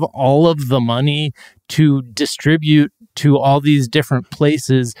have all of the money to distribute to all these different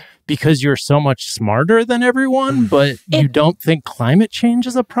places because you're so much smarter than everyone, but you don't think climate change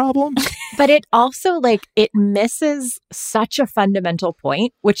is a problem? But it also it misses such a fundamental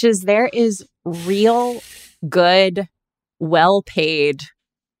point, which is there is real good, well-paid,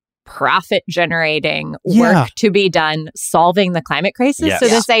 profit-generating work to be done solving the climate crisis. Yes. So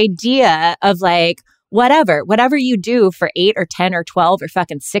this idea of whatever you do for 8 or 10 or 12 or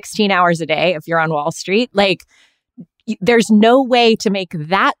fucking 16 hours a day if you're on Wall Street, there's no way to make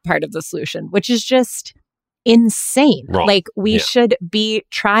that part of the solution, which is just insane. Wrong. We should be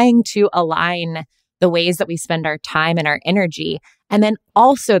trying to align the ways that we spend our time and our energy, and then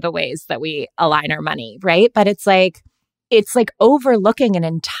also the ways that we align our money, right? But it's it's like overlooking an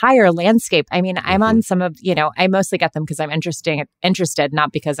entire landscape. I mean, I'm on some of, I mostly get them because I'm interested,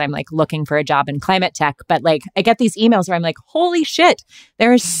 not because I'm like looking for a job in climate tech, but like I get these emails where I'm like, holy shit,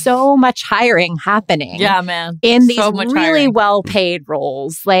 there is so much hiring happening. Yeah, man. In these really well-paid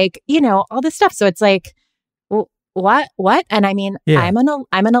roles, like, all this stuff. So it's like, well, what? And I mean, I'm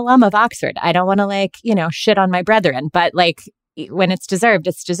an alum of Oxford. I don't want to like, shit on my brethren, but like when it's deserved,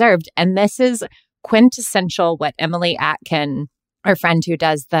 it's deserved. And this is quintessential what Emily Atkin, our friend who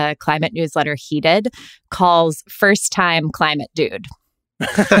does the climate newsletter Heated, calls first-time climate dude.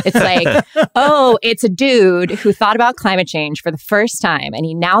 It's like, oh, it's a dude who thought about climate change for the first time, and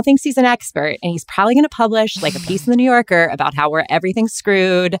he now thinks he's an expert, and he's probably going to publish like a piece in the New Yorker about how everything's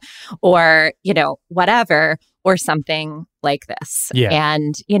screwed, or, whatever, or something like this. Yeah.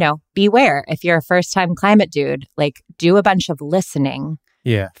 And, beware, if you're a first-time climate dude, like do a bunch of listening.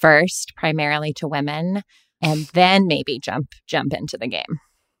 Yeah. First, primarily to women, and then maybe jump into the game.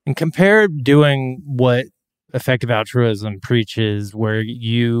 And compare doing what effective altruism preaches, where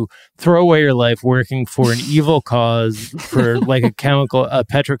you throw away your life working for an evil cause for like a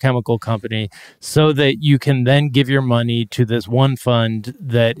petrochemical company, so that you can then give your money to this one fund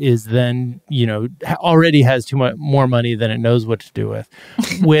that is then, already has too much more money than it knows what to do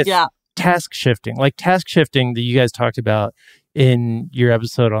with task shifting that you guys talked about in your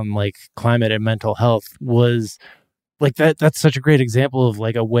episode on like climate and mental health was like that's such a great example of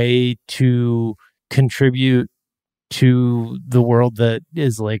like a way to contribute to the world that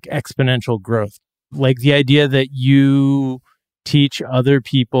is like exponential growth. Like the idea that you teach other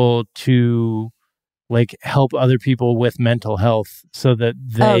people to like help other people with mental health so that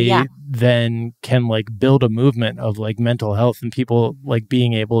they then can like build a movement of like mental health and people like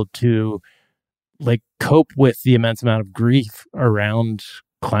being able to like cope with the immense amount of grief around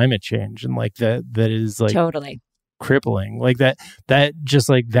climate change, and like that is like totally crippling. Like that just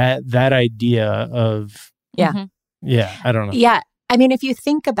like that idea of I don't know. Yeah. I mean, if you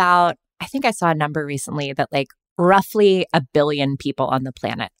think about, I think I saw a number recently that like roughly 1 billion people on the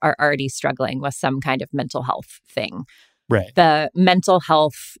planet are already struggling with some kind of mental health thing. Right. The mental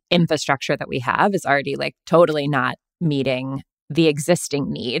health infrastructure that we have is already like totally not meeting the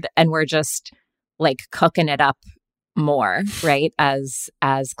existing need, and we're just like cooking it up more, right? As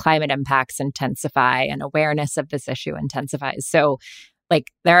climate impacts intensify and awareness of this issue intensifies. So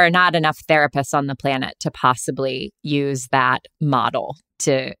like there are not enough therapists on the planet to possibly use that model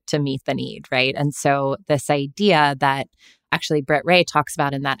to meet the need, right? And so this idea that actually Britt Ray talks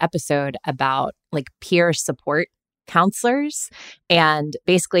about in that episode about like peer support counselors and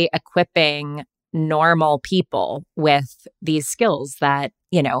basically equipping normal people with these skills that,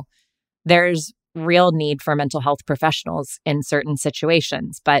 there's real need for mental health professionals in certain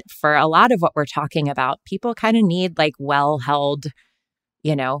situations. But for a lot of what we're talking about, people kind of need like well-held,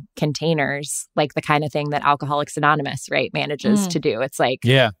 containers, like the kind of thing that Alcoholics Anonymous, right, manages to do. It's like,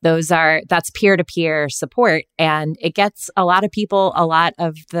 that's peer-to-peer support, and it gets a lot of people a lot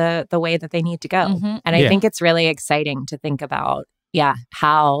of the way that they need to go. And I think it's really exciting to think about,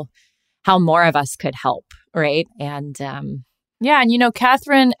 how more of us could help, right? And and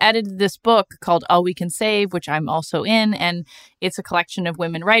Catherine edited this book called All We Can Save, which I'm also in, and it's a collection of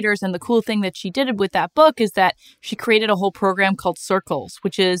women writers. And the cool thing that she did with that book is that she created a whole program called Circles,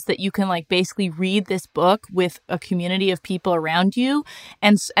 which is that you can like basically read this book with a community of people around you.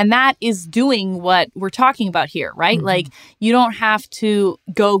 And that is doing what we're talking about here, right? Mm-hmm. Like you don't have to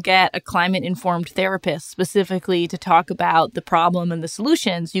go get a climate informed therapist specifically to talk about the problem and the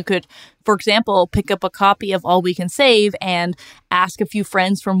solutions. You could, for example, pick up a copy of All We Can Save and ask a few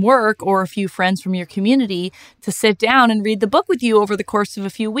friends from work or a few friends from your community to sit down and read the book with you over the course of a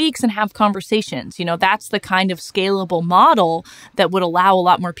few weeks and have conversations. That's the kind of scalable model that would allow a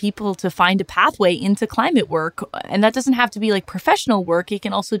lot more people to find a pathway into climate work. And that doesn't have to be like professional work. It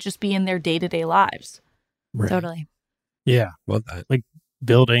can also just be in their day-to-day lives. Right. Totally. Yeah. Well, like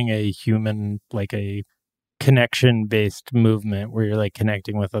building a human, like a connection-based movement where you're like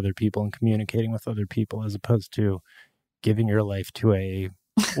connecting with other people and communicating with other people, as opposed to giving your life to a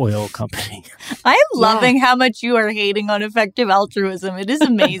oil company. I'm loving how much you are hating on effective altruism. It is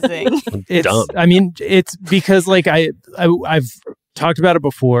amazing. It's because like I've talked about it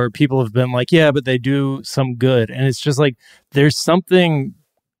before. People have been like, yeah, but they do some good. And it's just like, there's something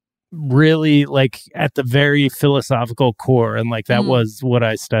really like at the very philosophical core. And like, that was what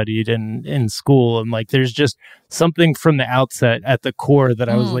I studied in school. And like, there's just something from the outset at the core that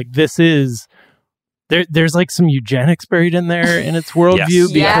I was like, this is... There's like some eugenics buried in there in its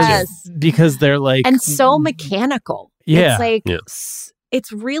worldview because they're like... And so mechanical. Yeah. It's like,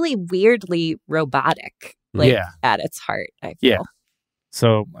 it's really weirdly robotic. at its heart, I feel. Yeah.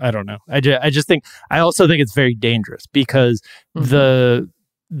 So I don't know. I also think it's very dangerous because the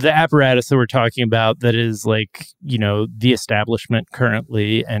apparatus that we're talking about that is like, the establishment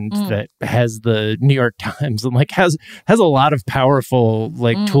currently and that has the New York Times and like has a lot of powerful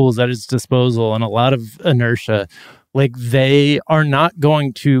tools at its disposal and a lot of inertia. Like they are not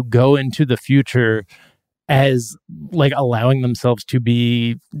going to go into the future as like allowing themselves to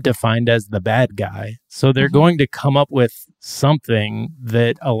be defined as the bad guy. So they're going to come up with something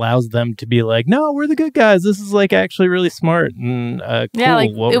that allows them to be like, no, we're the good guys. This is like actually really smart and cool. Yeah,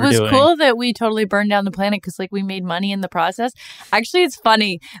 like what it we're was doing. cool that we totally burned down the planet because like we made money in the process. Actually, it's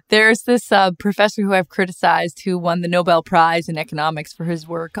funny. There's this professor who I've criticized who won the Nobel Prize in economics for his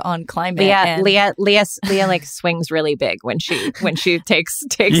work on climate. Leah like swings really big when she takes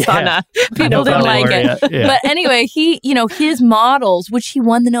on a people didn't like it. Yeah. But anyway, he his models, which he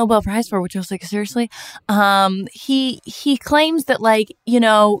won the Nobel Prize for, which I was like, seriously, he claims that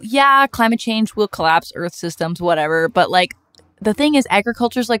climate change will collapse Earth systems, whatever, but like the thing is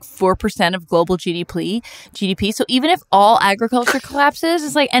agriculture is like 4% of global GDP. So even if all agriculture collapses,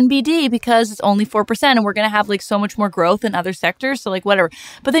 it's like NBD because it's only 4% and we're going to have like so much more growth in other sectors. So like whatever.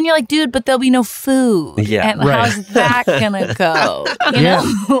 But then you're like, dude, but there'll be no food. Yeah. And how's that going to go? You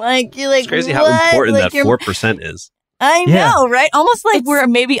know? Like, you're like, it's crazy what? how important like, that 4% is. I know, right? Almost like we're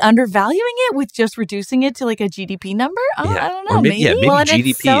maybe undervaluing it with just reducing it to like a GDP number. I don't know. Or maybe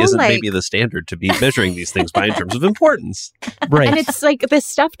GDP isn't like, maybe the standard to be measuring these things by in terms of importance. Right. And it's like this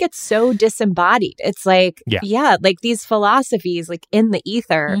stuff gets so disembodied. It's like, like these philosophies like in the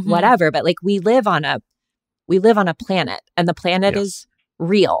ether, whatever. But like we live on a planet and the planet is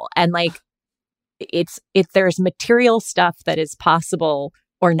real. And like there's material stuff that is possible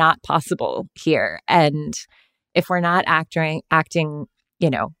or not possible here. And if we're not acting,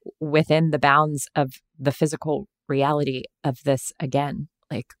 within the bounds of the physical reality of this, again,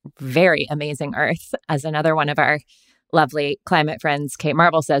 like very amazing Earth, as another one of our lovely climate friends, Kate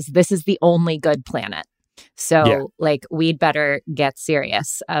Marvel, says, this is the only good planet. So, like, we'd better get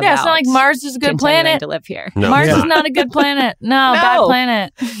serious about it's not like Mars is a good planet to live here. No. Mars is not a good planet. No, bad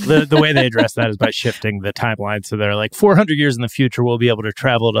planet. The way they address that is by shifting the timeline. So they're like 400 years in the future, we'll be able to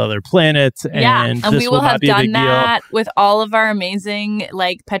travel to other planets. And we will have done that deal. with all of our amazing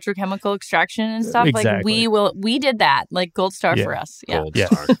like petrochemical extraction and stuff. Exactly. Like we did that. Like gold star for us. Yeah. Gold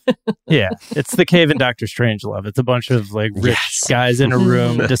star. Yeah. It's the cave in Dr. Strangelove. It's a bunch of like rich guys in a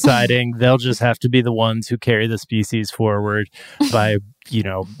room deciding they'll just have to be the ones who carry the species forward by,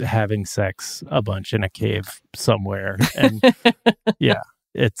 having sex a bunch in a cave somewhere. And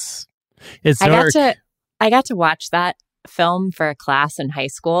it's dark. I got to watch that film for a class in high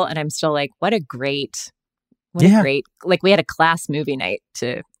school and I'm still like, what a great, like we had a class movie night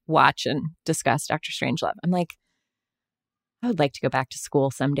to watch and discuss Dr. Strangelove. I'm like, I would like to go back to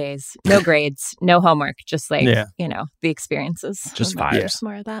school some days. No grades, no homework, just like, the experiences. Just vibes.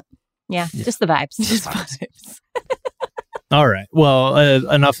 More of that. Yeah, just the vibes. Just vibes. All right. Well,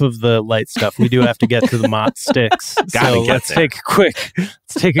 enough of the light stuff. We do have to get to the Mozz sticks. So let's take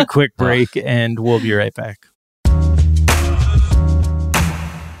a quick break and we'll be right back.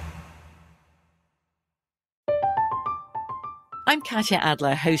 I'm Katya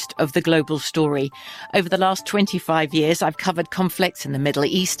Adler, host of The Global Story. Over the last 25 years, I've covered conflicts in the Middle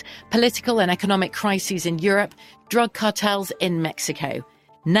East, political and economic crises in Europe, drug cartels in Mexico.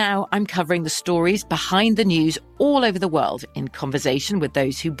 Now I'm covering the stories behind the news all over the world in conversation with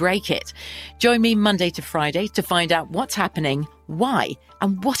those who break it. Join me Monday to Friday to find out what's happening, why,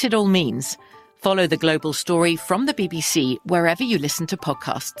 and what it all means. Follow The Global Story from the BBC wherever you listen to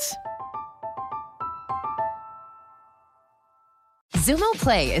podcasts. Zumo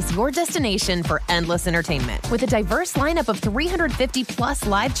Play is your destination for endless entertainment. With a diverse lineup of 350 plus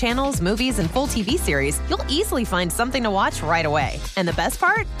live channels, movies, and full TV series, you'll easily find something to watch right away. And the best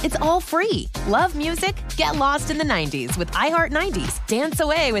part? It's all free. Love music? Get lost in the 90s with iHeart 90s. Dance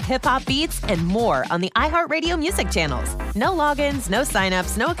away with hip-hop beats and more on the iHeartRadio music channels. No logins, no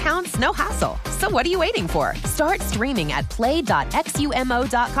signups, no accounts, no hassle. So what are you waiting for? Start streaming at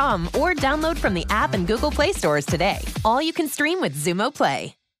play.xumo.com or download from the app and Google Play stores today. All you can stream with Zumo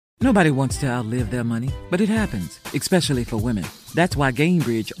Play. Nobody wants to outlive their money, but it happens, especially for women. That's why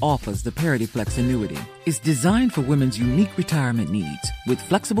Gainbridge offers the Parity Flex annuity. It's designed for women's unique retirement needs with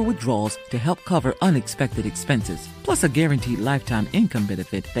flexible withdrawals to help cover unexpected expenses, plus a guaranteed lifetime income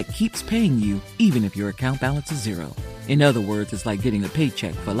benefit that keeps paying you even if your account balance is zero. In other words, it's like getting a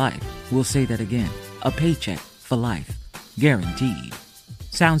paycheck for life. We'll say that again. A paycheck for life. Guaranteed.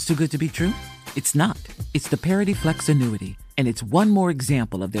 Sounds too good to be true? It's not. It's the Parity Flex annuity. And it's one more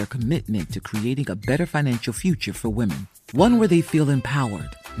example of their commitment to creating a better financial future for women. One where they feel empowered,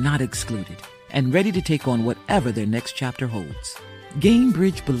 not excluded, and ready to take on whatever their next chapter holds.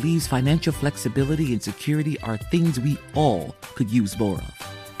 Gainbridge believes financial flexibility and security are things we all could use more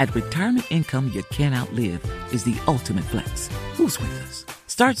of. At retirement income you can't outlive is the ultimate flex. Who's with us?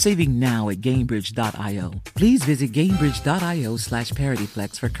 Start saving now at Gainbridge.io. Please visit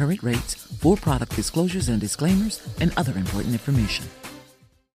Gainbridge.io/ParityFlex for current rates, for product disclosures and disclaimers, and other important information.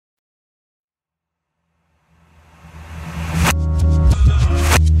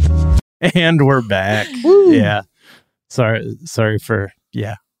 And we're back. Woo. Yeah. Sorry for,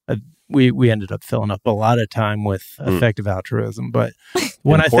 we ended up filling up a lot of time with effective altruism. But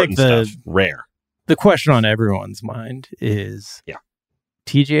when I think rare. The question on everyone's mind is,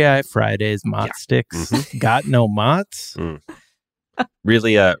 TGI Fridays, Mozz sticks, got no Mozz?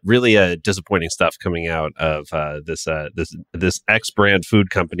 Really disappointing stuff coming out of this X-brand food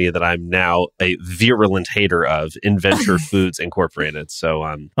company that I'm now a virulent hater of, Inventure Foods Incorporated.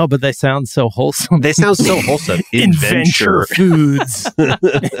 So, but they sound so wholesome. They sound so wholesome. Inventure Foods.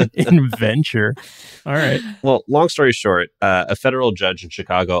 Inventure. All right. Well, long story short, a federal judge in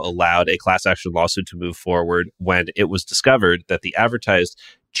Chicago allowed a class action lawsuit to move forward when it was discovered that the advertised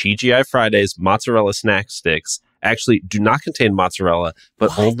TGI Fridays mozzarella snack sticks actually do not contain mozzarella,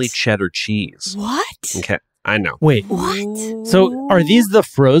 but only cheddar cheese. What? Okay, I know. Wait, what? So are these the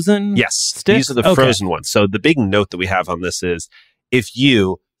frozen sticks? These are the frozen ones. So the big note that we have on this is, if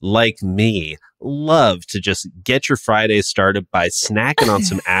you, like me, love to just get your Fridays started by snacking on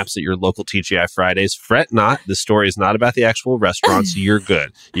some apps at your local TGI Fridays, fret not. The story is not about the actual restaurant, so you're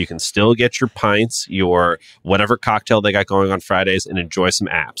good. You can still get your pints, your whatever cocktail they got going on Fridays, and enjoy some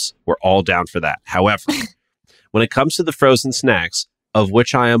apps. We're all down for that. However, when it comes to the frozen snacks, of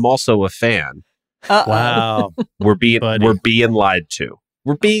which I am also a fan, wow, we're being lied to.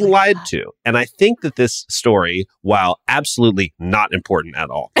 We're being lied to. And I think that this story, while absolutely not important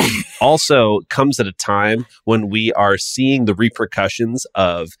at all, also comes at a time when we are seeing the repercussions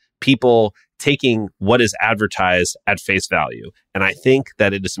of people taking what is advertised at face value. And I think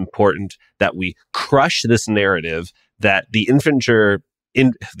that it is important that we crush this narrative that the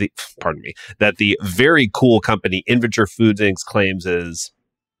that the very cool company Inventure Foods Inc. claims is,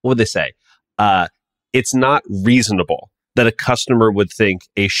 what would they say? It's not reasonable that a customer would think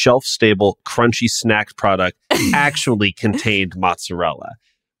a shelf-stable, crunchy snack product actually contained mozzarella,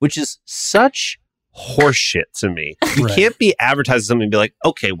 which is such horseshit to me. You can't be advertising something and be like,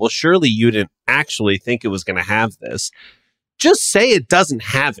 okay, well, surely you didn't actually think it was going to have this. Just say it doesn't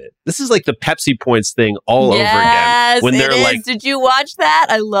have it. This is like the Pepsi Points thing all over again. When they're like, did you watch that?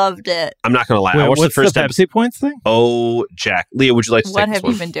 I loved it. I'm not going to lie. Wait, I watched what's the first Pepsi Points thing? Oh, Jack. Leah, would you like to What take have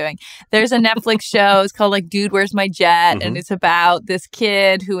this you been doing? There's a Netflix show. It's called like Dude, Where's My Jet? And it's about this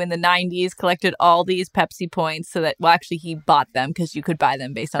kid who in the 90s collected all these Pepsi Points so that, well, actually he bought them because you could buy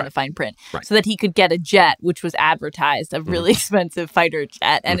them based on the fine print, so that he could get a jet, which was advertised, a really expensive fighter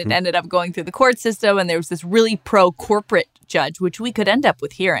jet. And it ended up going through the court system. And there was this really pro-corporate judge, which we could end up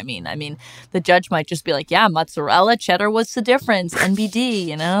with here. I mean, the judge might just be like, yeah, mozzarella, cheddar, what's the difference? NBD,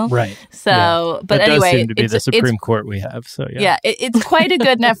 you know? Right. So, but that anyway. does seem to be the Supreme Court we have, so yeah. It's quite a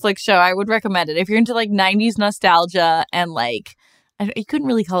good Netflix show. I would recommend it. If you're into like 90s nostalgia and like, you couldn't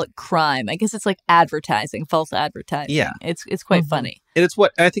really call it crime. I guess it's like advertising, false advertising. Yeah. It's quite funny. And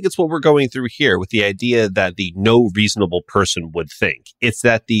I think it's what we're going through here with the idea that the no reasonable person would think. It's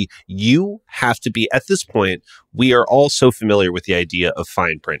that you have to be, at this point, we are all so familiar with the idea of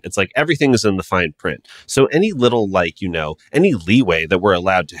fine print. It's like everything is in the fine print. So any little any leeway that we're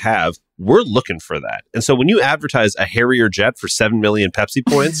allowed to have, we're looking for that. And so when you advertise a Harrier jet for 7 million Pepsi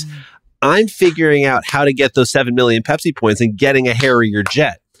points, I'm figuring out how to get those 7 million Pepsi points and getting a Harrier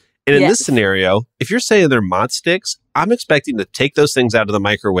jet. And in this scenario, if you're saying they're Mozz sticks, I'm expecting to take those things out of the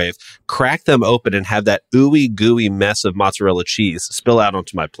microwave, crack them open, and have that ooey gooey mess of mozzarella cheese spill out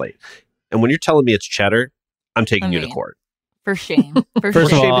onto my plate. And when you're telling me it's cheddar, I'm taking you to court. For shame.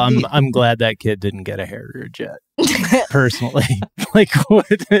 First of all, I'm glad that kid didn't get a Harrier jet. Personally, like, what?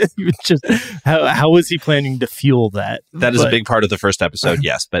 Just how was he planning to fuel that? That is a big part of the first episode,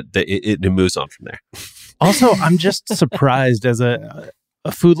 yes, but it moves on from there. Also, I'm just surprised as a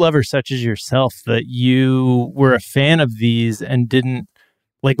food lover such as yourself that you were a fan of these and didn't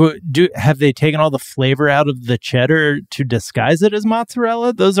have they taken all the flavor out of the cheddar to disguise it as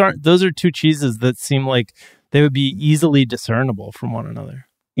mozzarella? Those are two cheeses that seem like they would be easily discernible from one another.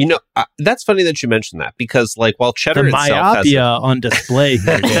 You know, that's funny that you mentioned that because, like, while cheddar the itself myopia on display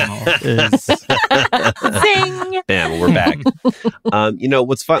here now is Zing! Bam, we're back.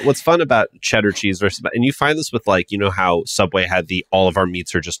 What's fun about cheddar cheese versus, and you find this with like, you know how Subway had the all of our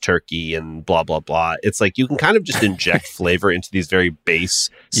meats are just turkey and blah, blah, blah. It's like you can kind of just inject flavor into these very base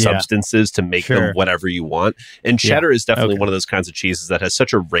substances to make them whatever you want. And cheddar is definitely one of those kinds of cheeses that has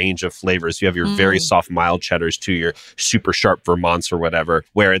such a range of flavors. You have your very soft, mild cheddars to your super sharp Vermonts or whatever,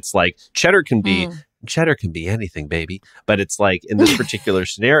 where it's like cheddar can be anything, baby. But it's like in this particular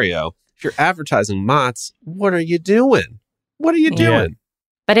scenario, if you're advertising Mozz, what are you doing? What are you doing?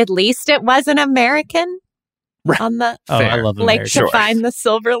 But at least it wasn't American. On the I love like to find the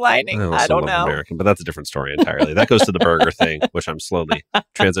silver lining. I don't know. American, but that's a different story entirely. That goes to the burger thing, which I'm slowly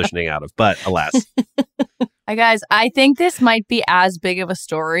transitioning out of. But alas. Hi guys, I think this might be as big of a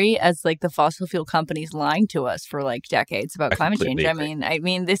story as like the fossil fuel companies lying to us for like decades about climate change. Agree. I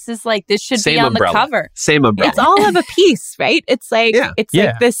mean, this is like this should Same be on umbrella. the cover. Same umbrella. It's all of a piece, right? It's like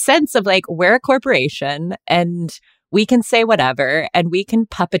like this sense of like we're a corporation and we can say whatever and we can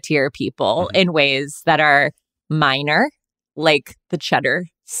puppeteer people in ways that are minor, like the cheddar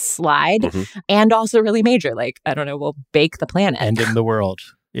slide, and also really major, like I don't know, we'll bake the planet, end in the world.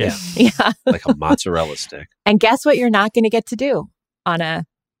 Yeah. Like a mozzarella stick. And guess what you're not going to get to do on a,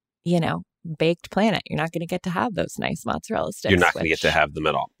 baked planet? You're not going to get to have those nice mozzarella sticks. You're not going to get to have them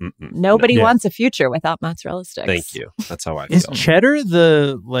at all. Nobody wants a future without mozzarella sticks. Thank you. That's how I feel. Is cheddar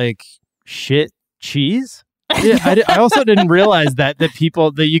the like shit cheese? Yeah, I also didn't realize that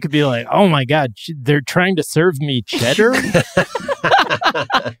people that you could be like, oh my God, they're trying to serve me cheddar.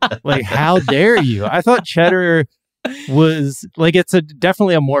 Like, how dare you? I thought cheddar was like it's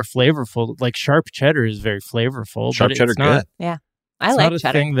definitely a more flavorful, like sharp cheddar is very flavorful. Sharp cheddar, good. Yeah, I like not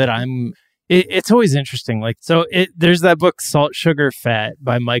cheddar. A thing that I'm. It's always interesting. Like, so there's that book Salt, Sugar, Fat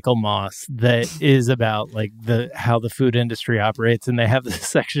by Michael Mozz that is about like how the food industry operates, and they have this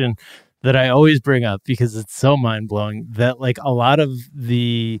section that I always bring up because it's so mind blowing that like a lot of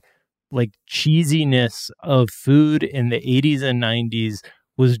the like cheesiness of food in the 80s and 90s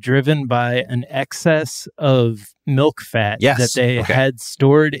was driven by an excess of milk fat that they had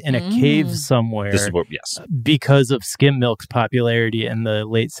stored in a cave somewhere. This is what, because of skim milk's popularity in the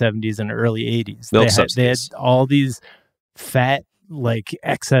late 70s and early 80s. They had all these fat like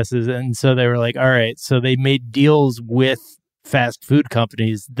excesses, and so they were like, all right, so they made deals with fast food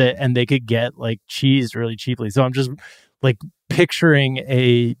companies and they could get like cheese really cheaply. So I'm just like picturing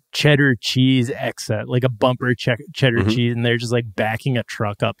a cheddar cheese excess, like a bumper cheddar cheese, and they're just like backing a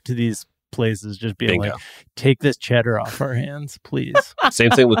truck up to these places, just being like, take this cheddar off our hands, please.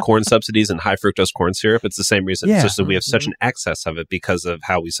 Same thing with corn subsidies and high fructose corn syrup. It's the same reason. It's just that we have such an excess of it because of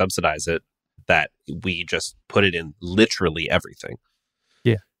how we subsidize it that we just put it in literally everything.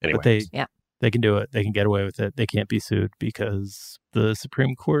 Yeah. Anyway. But they can do it. They can get away with it. They can't be sued because the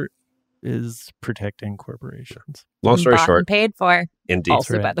Supreme Court is protecting corporations. Long story Bought short. and paid for. Indeed.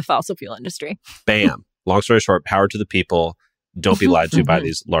 Also by the fossil fuel industry. Bam. Long story short, power to the people. Don't be lied to by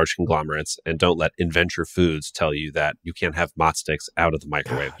these large conglomerates, and don't let Inventure Foods tell you that you can't have Mozz sticks out of the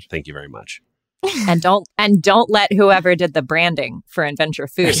microwave. Thank you very much. And don't let whoever did the branding for Inventure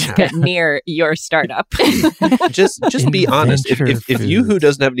Foods get near your startup. Just be honest. If Yoo-Hoo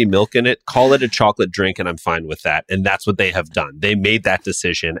doesn't have any milk in it, call it a chocolate drink, and I'm fine with that. And that's what they have done. They made that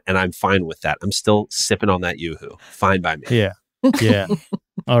decision, and I'm fine with that. I'm still sipping on that Yoo-Hoo. Fine by me. Yeah. Yeah.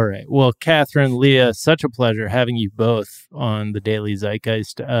 All right. Well, Catherine, Leah, such a pleasure having you both on the Daily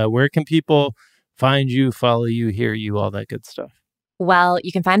Zeitgeist. Where can people find you, follow you, hear you, all that good stuff? Well,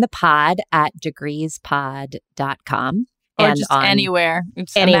 you can find the pod at degreespod.com. Or and just on anywhere you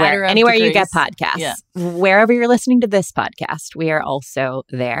get podcasts. Yeah. Wherever you're listening to this podcast, we are also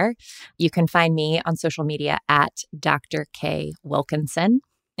there. You can find me on social media at Dr. K. Wilkinson.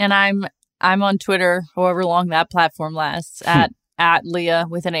 And I'm on Twitter, however long that platform lasts, at Leah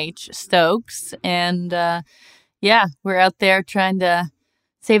with an H Stokes. And we're out there trying to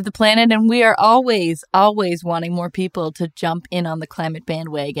save the planet. And we are always, always wanting more people to jump in on the climate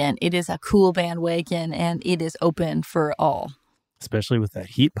bandwagon. It is a cool bandwagon and it is open for all. Especially with that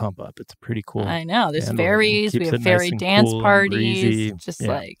heat pump up. It's pretty cool. I know. There's fairies. We have fairy dance parties. Just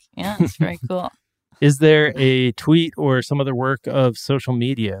it's very cool. Is there a tweet or some other work of social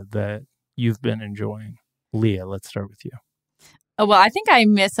media that you've been enjoying? Leah, let's start with you. Well, I think I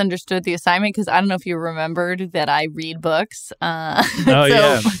misunderstood the assignment because I don't know if you remembered that I read books.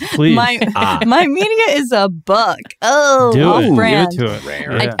 Yeah, please. My media is a book. Do brand. it. Give it to it.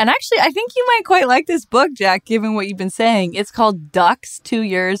 Yeah. And actually, I think you might quite like this book, Jack, given what you've been saying. It's called Ducks, 2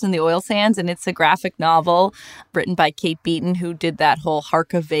 Years in the Oil Sands, and it's a graphic novel written by Kate Beaton, who did that whole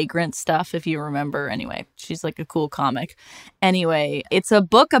Hark of Vagrant stuff, if you remember. Anyway, she's like a cool comic. Anyway, it's a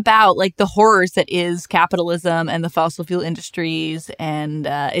book about like the horrors that is capitalism and the fossil fuel industries, and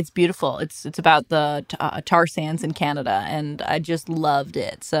it's beautiful. It's about the tar sands in Canada, and I just loved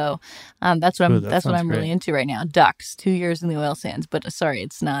it. So that's what I'm really into right now. Ducks, 2 Years in the Oil Sands. But sorry,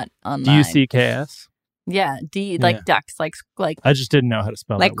 it's not online. DUCKS? Yeah, ducks, like. I just didn't know how to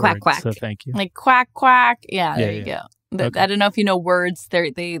spell like that quack word, quack. so thank you. Like quack quack. Yeah, there you go. Okay. I don't know if you know words.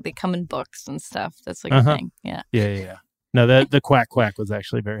 They come in books and stuff. That's like a thing. Yeah. Yeah. No, the quack quack was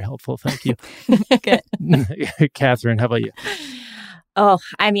actually very helpful. Thank you. Okay. Catherine, how about you? Oh,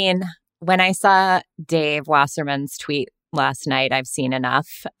 I mean, when I saw Dave Wasserman's tweet last night, I've seen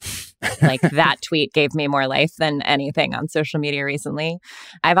enough. Like that tweet gave me more life than anything on social media recently.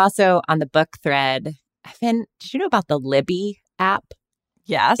 I've also, on the book thread, did you know about the Libby app?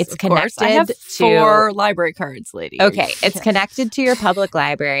 Yes, it's of connected course. I have to 4 library cards, lady. Okay, it's connected to your public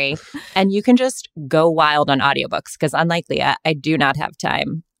library, and you can just go wild on audiobooks because unlike Leah, I do not have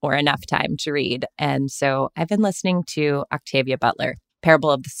time or enough time to read. And so I've been listening to Octavia Butler,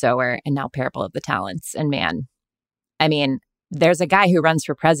 Parable of the Sower, and now Parable of the Talents. And man, I mean, there's a guy who runs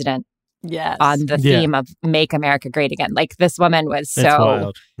for president on the theme of Make America Great Again. Like this woman was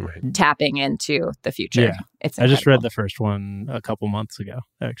so tapping into the future. Yeah. It's I just read the first one a couple months ago,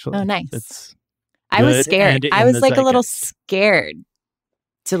 actually. Oh, nice. It's I was scared. I was like a little scared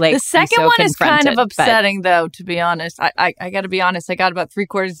to like. The second one is kind of upsetting, though, to be honest. I got to be honest. I got about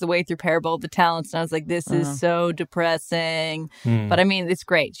 3/4 of the way through Parable of the Talents, and I was like, this is so depressing. But I mean, it's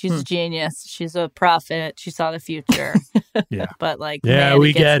great. She's a genius. She's a prophet. She saw the future. Yeah. But like, man,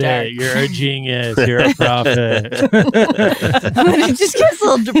 we get dark. it. You're a genius. You're a prophet. It just gets a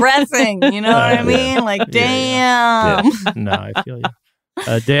little depressing. You know what I mean? Like, damn. Yeah. No, I feel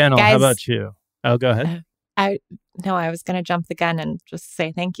you. Daniel, how about you? Oh, go ahead. I was going to jump the gun and just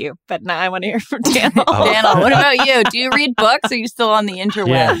say thank you, but now I want to hear from Daniel. Daniel, what about you? Do you read books or are you still on the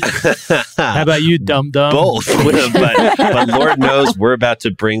interwebs? Yeah. How about you, dum-dum? Both. but Lord knows we're about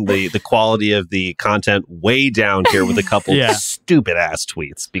to bring the quality of the content way down here with a couple stupid-ass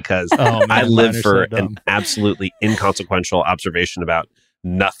tweets because I live for an absolutely inconsequential observation about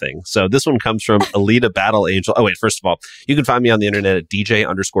nothing. So this one comes from Alita Battle Angel. Oh, wait, first of all, you can find me on the internet at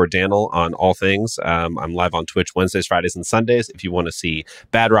DJ_Daniel on all things. I'm live on Twitch Wednesdays, Fridays, and Sundays if you want to see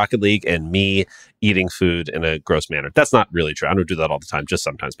bad Rocket League and me eating food in a gross manner. That's not really true. I don't do that all the time, just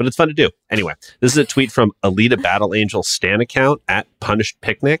sometimes, but it's fun to do. Anyway, this is a tweet from Alita Battle Angel Stan account at Punished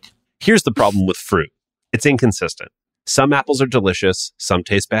Picnic. Here's the problem with fruit. It's inconsistent. Some apples are delicious. Some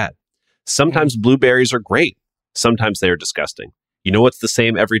taste bad. Sometimes blueberries are great. Sometimes they are disgusting. You know what's the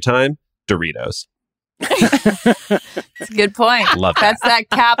same every time? Doritos. That's a good point. Love that. That's that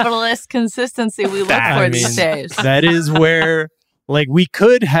capitalist consistency we look for these days. That is where, like, we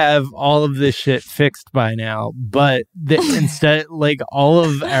could have all of this shit fixed by now, but instead, like, all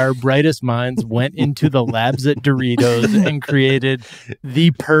of our brightest minds went into the labs at Doritos and created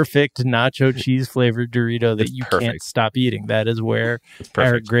the perfect nacho cheese flavored Dorito that you can't stop eating. That is where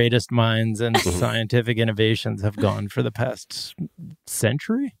our greatest minds and scientific innovations have gone for the past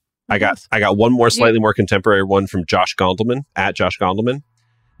century. I got one more slightly more contemporary one from Josh Gondelman at Josh Gondelman.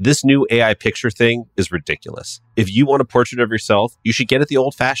 This new AI picture thing is ridiculous. If you want a portrait of yourself, you should get it the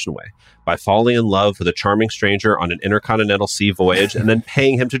old-fashioned way, by falling in love with a charming stranger on an intercontinental sea voyage and then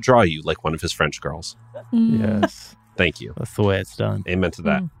paying him to draw you like one of his French girls. Yes. Thank you. That's the way it's done. Amen to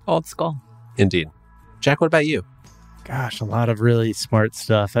that. Old school. Indeed. Jack, what about you? Gosh, a lot of really smart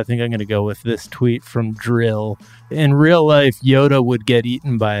stuff. I think I'm going to go with this tweet from Drill. In real life, Yoda would get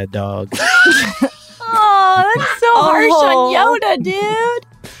eaten by a dog. Oh, that's so harsh on Yoda, dude.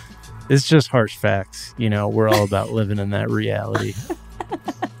 It's just harsh facts. You know, we're all about living in that reality.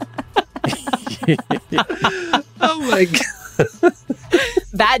 Oh, my God.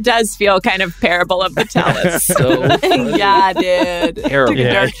 That does feel kind of Parable of the Talents. So yeah, dude. Terrible. Took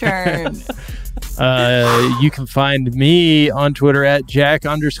a dark turn. You can find me on Twitter at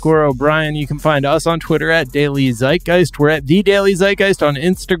Jack_O'Brien. You can find us on Twitter at Daily Zeitgeist. We're at The Daily Zeitgeist on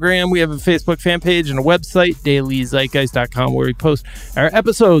Instagram. We have a Facebook fan page and a website, dailyzeitgeist.com, where we post our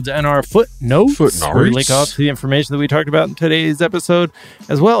episodes and our footnotes. Where we link off to the information that we talked about in today's episode,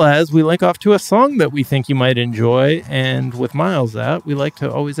 as well as we link off to a song that we think you might enjoy. And with Miles out, we like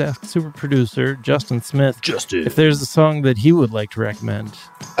to always ask super producer Justin Smith if there's a song that he would like to recommend.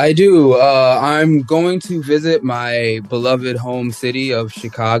 I do. I'm going to visit my beloved home city of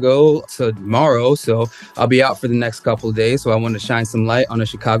Chicago tomorrow, so I'll be out for the next couple of days. So I want to shine some light on a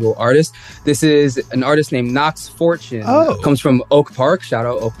Chicago artist. This is an artist named Knox Fortune. Comes from Oak Park. Shout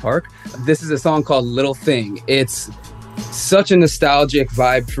out Oak Park. This is a song called Little Thing. It's such a nostalgic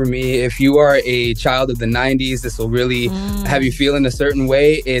vibe for me. If you are a child of the 90s, this will really have you feeling a certain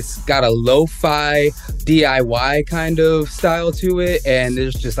way. It's got a lo-fi DIY kind of style to it, and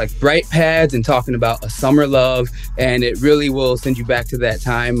there's just like bright pads and talking about a summer love, and it really will send you back to that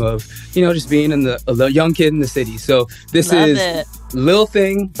time of, you know, just being a young kid in the city. So this is Little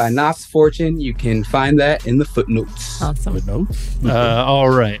Thing by Knox Fortune. You can find that in the footnotes. Awesome. Footnotes? All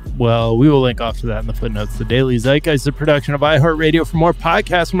right. Well, we will link off to that in the footnotes. The Daily Zeitgeist is a production of iHeartRadio. For more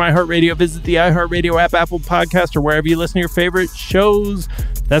podcasts from iHeartRadio, visit the iHeartRadio app, Apple Podcast, or wherever you listen to your favorite shows.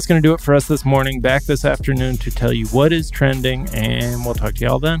 That's going to do it for us this morning. Back this afternoon to tell you what is trending, and we'll talk to you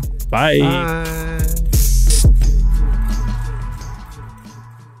all then. Bye. Bye.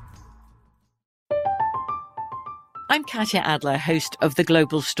 I'm Katya Adler, host of The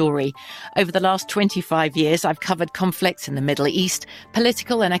Global Story. Over the last 25 years, I've covered conflicts in the Middle East,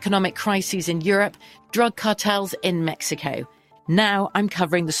 political and economic crises in Europe, drug cartels in Mexico. Now I'm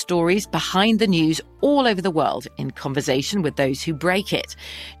covering the stories behind the news all over the world in conversation with those who break it.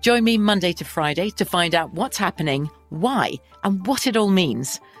 Join me Monday to Friday to find out what's happening, why, and what it all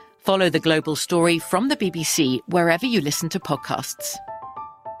means. Follow The Global Story from the BBC wherever you listen to podcasts.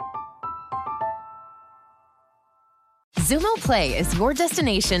 Zumo Play is your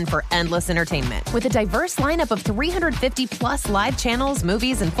destination for endless entertainment. With a diverse lineup of 350 plus live channels,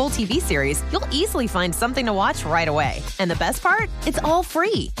 movies, and full TV series, you'll easily find something to watch right away. And the best part? It's all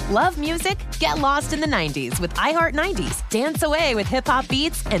free. Love music? Get lost in the 90s with iHeart 90s. Dance away with hip-hop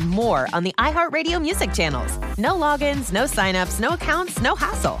beats and more on the iHeartRadio music channels. No logins, no signups, no accounts, no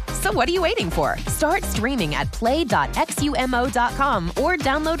hassle. So what are you waiting for? Start streaming at play.xumo.com or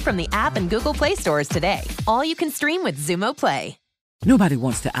download from the app and Google Play stores today. All you can stream with Zumo Play. Nobody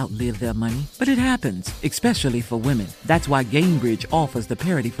wants to outlive their money, but it happens, especially for women. That's why Gainbridge offers the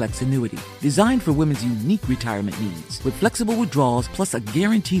Parity Flex annuity, designed for women's unique retirement needs, with flexible withdrawals plus a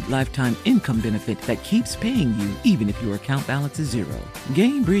guaranteed lifetime income benefit that keeps paying you even if your account balance is zero.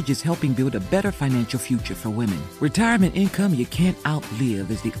 Gainbridge is helping build a better financial future for women. Retirement income you can't outlive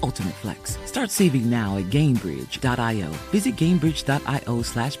is the ultimate flex. Start saving now at Gainbridge.io. Visit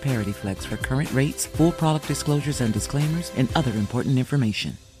Gainbridge.io/ParityFlex for current rates, full product disclosures and disclaimers, and other important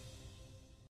information.